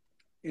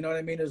 you know what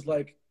I mean? There's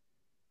like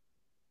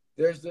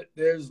that's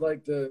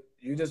the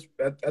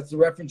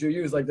reference you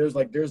use. Like there's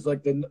like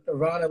the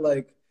Nirvana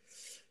like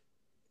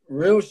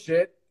real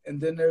shit. And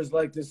then there's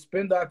like this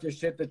Spin Doctor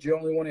shit that you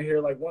only want to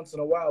hear like once in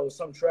a while. It was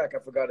some track, I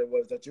forgot it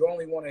was, that you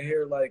only want to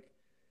hear like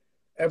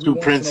every Two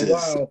once Princes. in a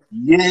while.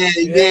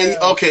 Yeah.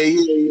 Okay,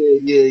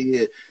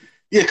 yeah.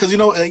 Yeah, because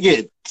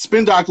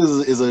Spin Doctors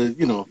is a,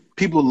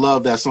 people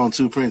love that song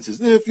Two Princes.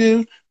 If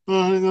you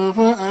want to go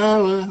for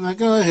hours, like,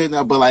 go ahead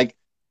now. But like,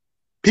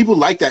 people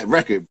like that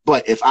record.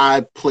 But if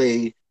I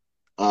play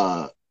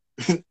Smells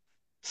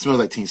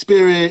Like Teen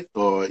Spirit,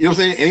 or you know what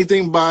I'm saying,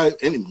 anything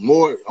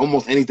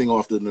almost anything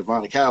off the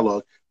Nirvana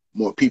catalog,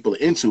 more people are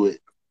into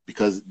it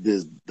because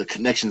the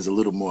connection is a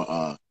little more.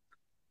 I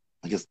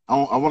guess I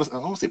don't want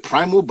to say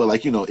primal, but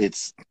like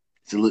it's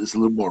a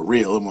little more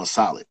real, a little more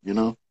solid,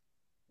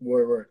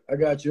 Word. I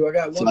got you. I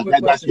got one quick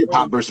question. That's hip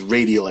hop versus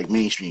radio, like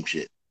mainstream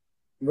shit.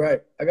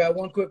 Right. I got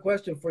one quick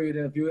question for you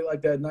then. If you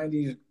like that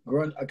 90s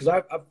grunge, because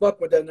I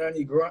fuck with that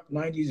 90s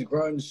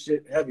grunge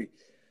shit heavy.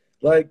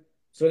 Like,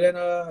 so then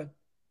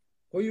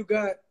who you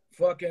got,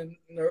 fucking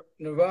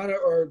Nirvana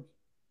or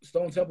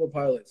Stone Temple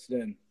Pilots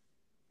then?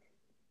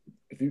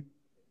 If you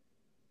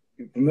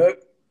familiar?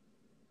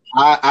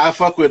 I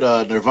fuck with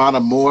Nirvana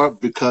more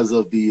because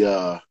of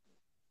the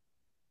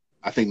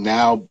I think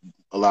now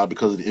a lot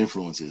because of the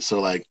influences.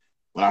 So like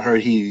when I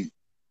heard he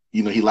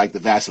liked the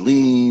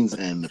Vaselines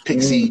and the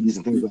Pixies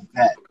and things like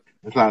that.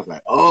 And so I was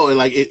like, oh, and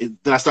like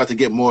then I started to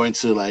get more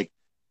into like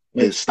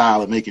his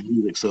style of making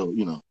music. So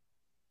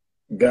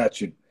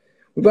Got you.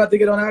 We're about to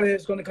get on out of here.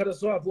 It's going to cut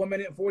us off. 1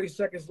 minute and 40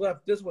 seconds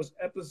left. This was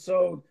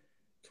episode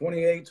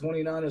 28,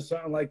 29 or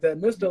something like that.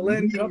 Mr.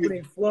 Lynn,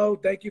 Company Flow,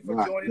 thank you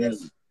for joining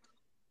us.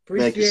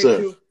 Appreciate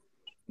you.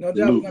 No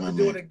doubt we're going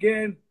to do it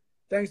again.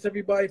 Thanks,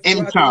 everybody. For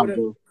anytime,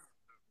 bro.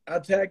 I'll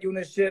tag you in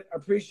this shit. I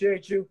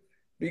appreciate you.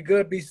 Be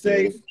good. Be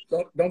safe.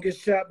 Don't get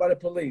shot by the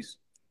police.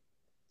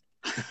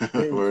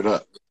 Word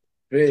up.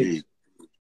 Peace.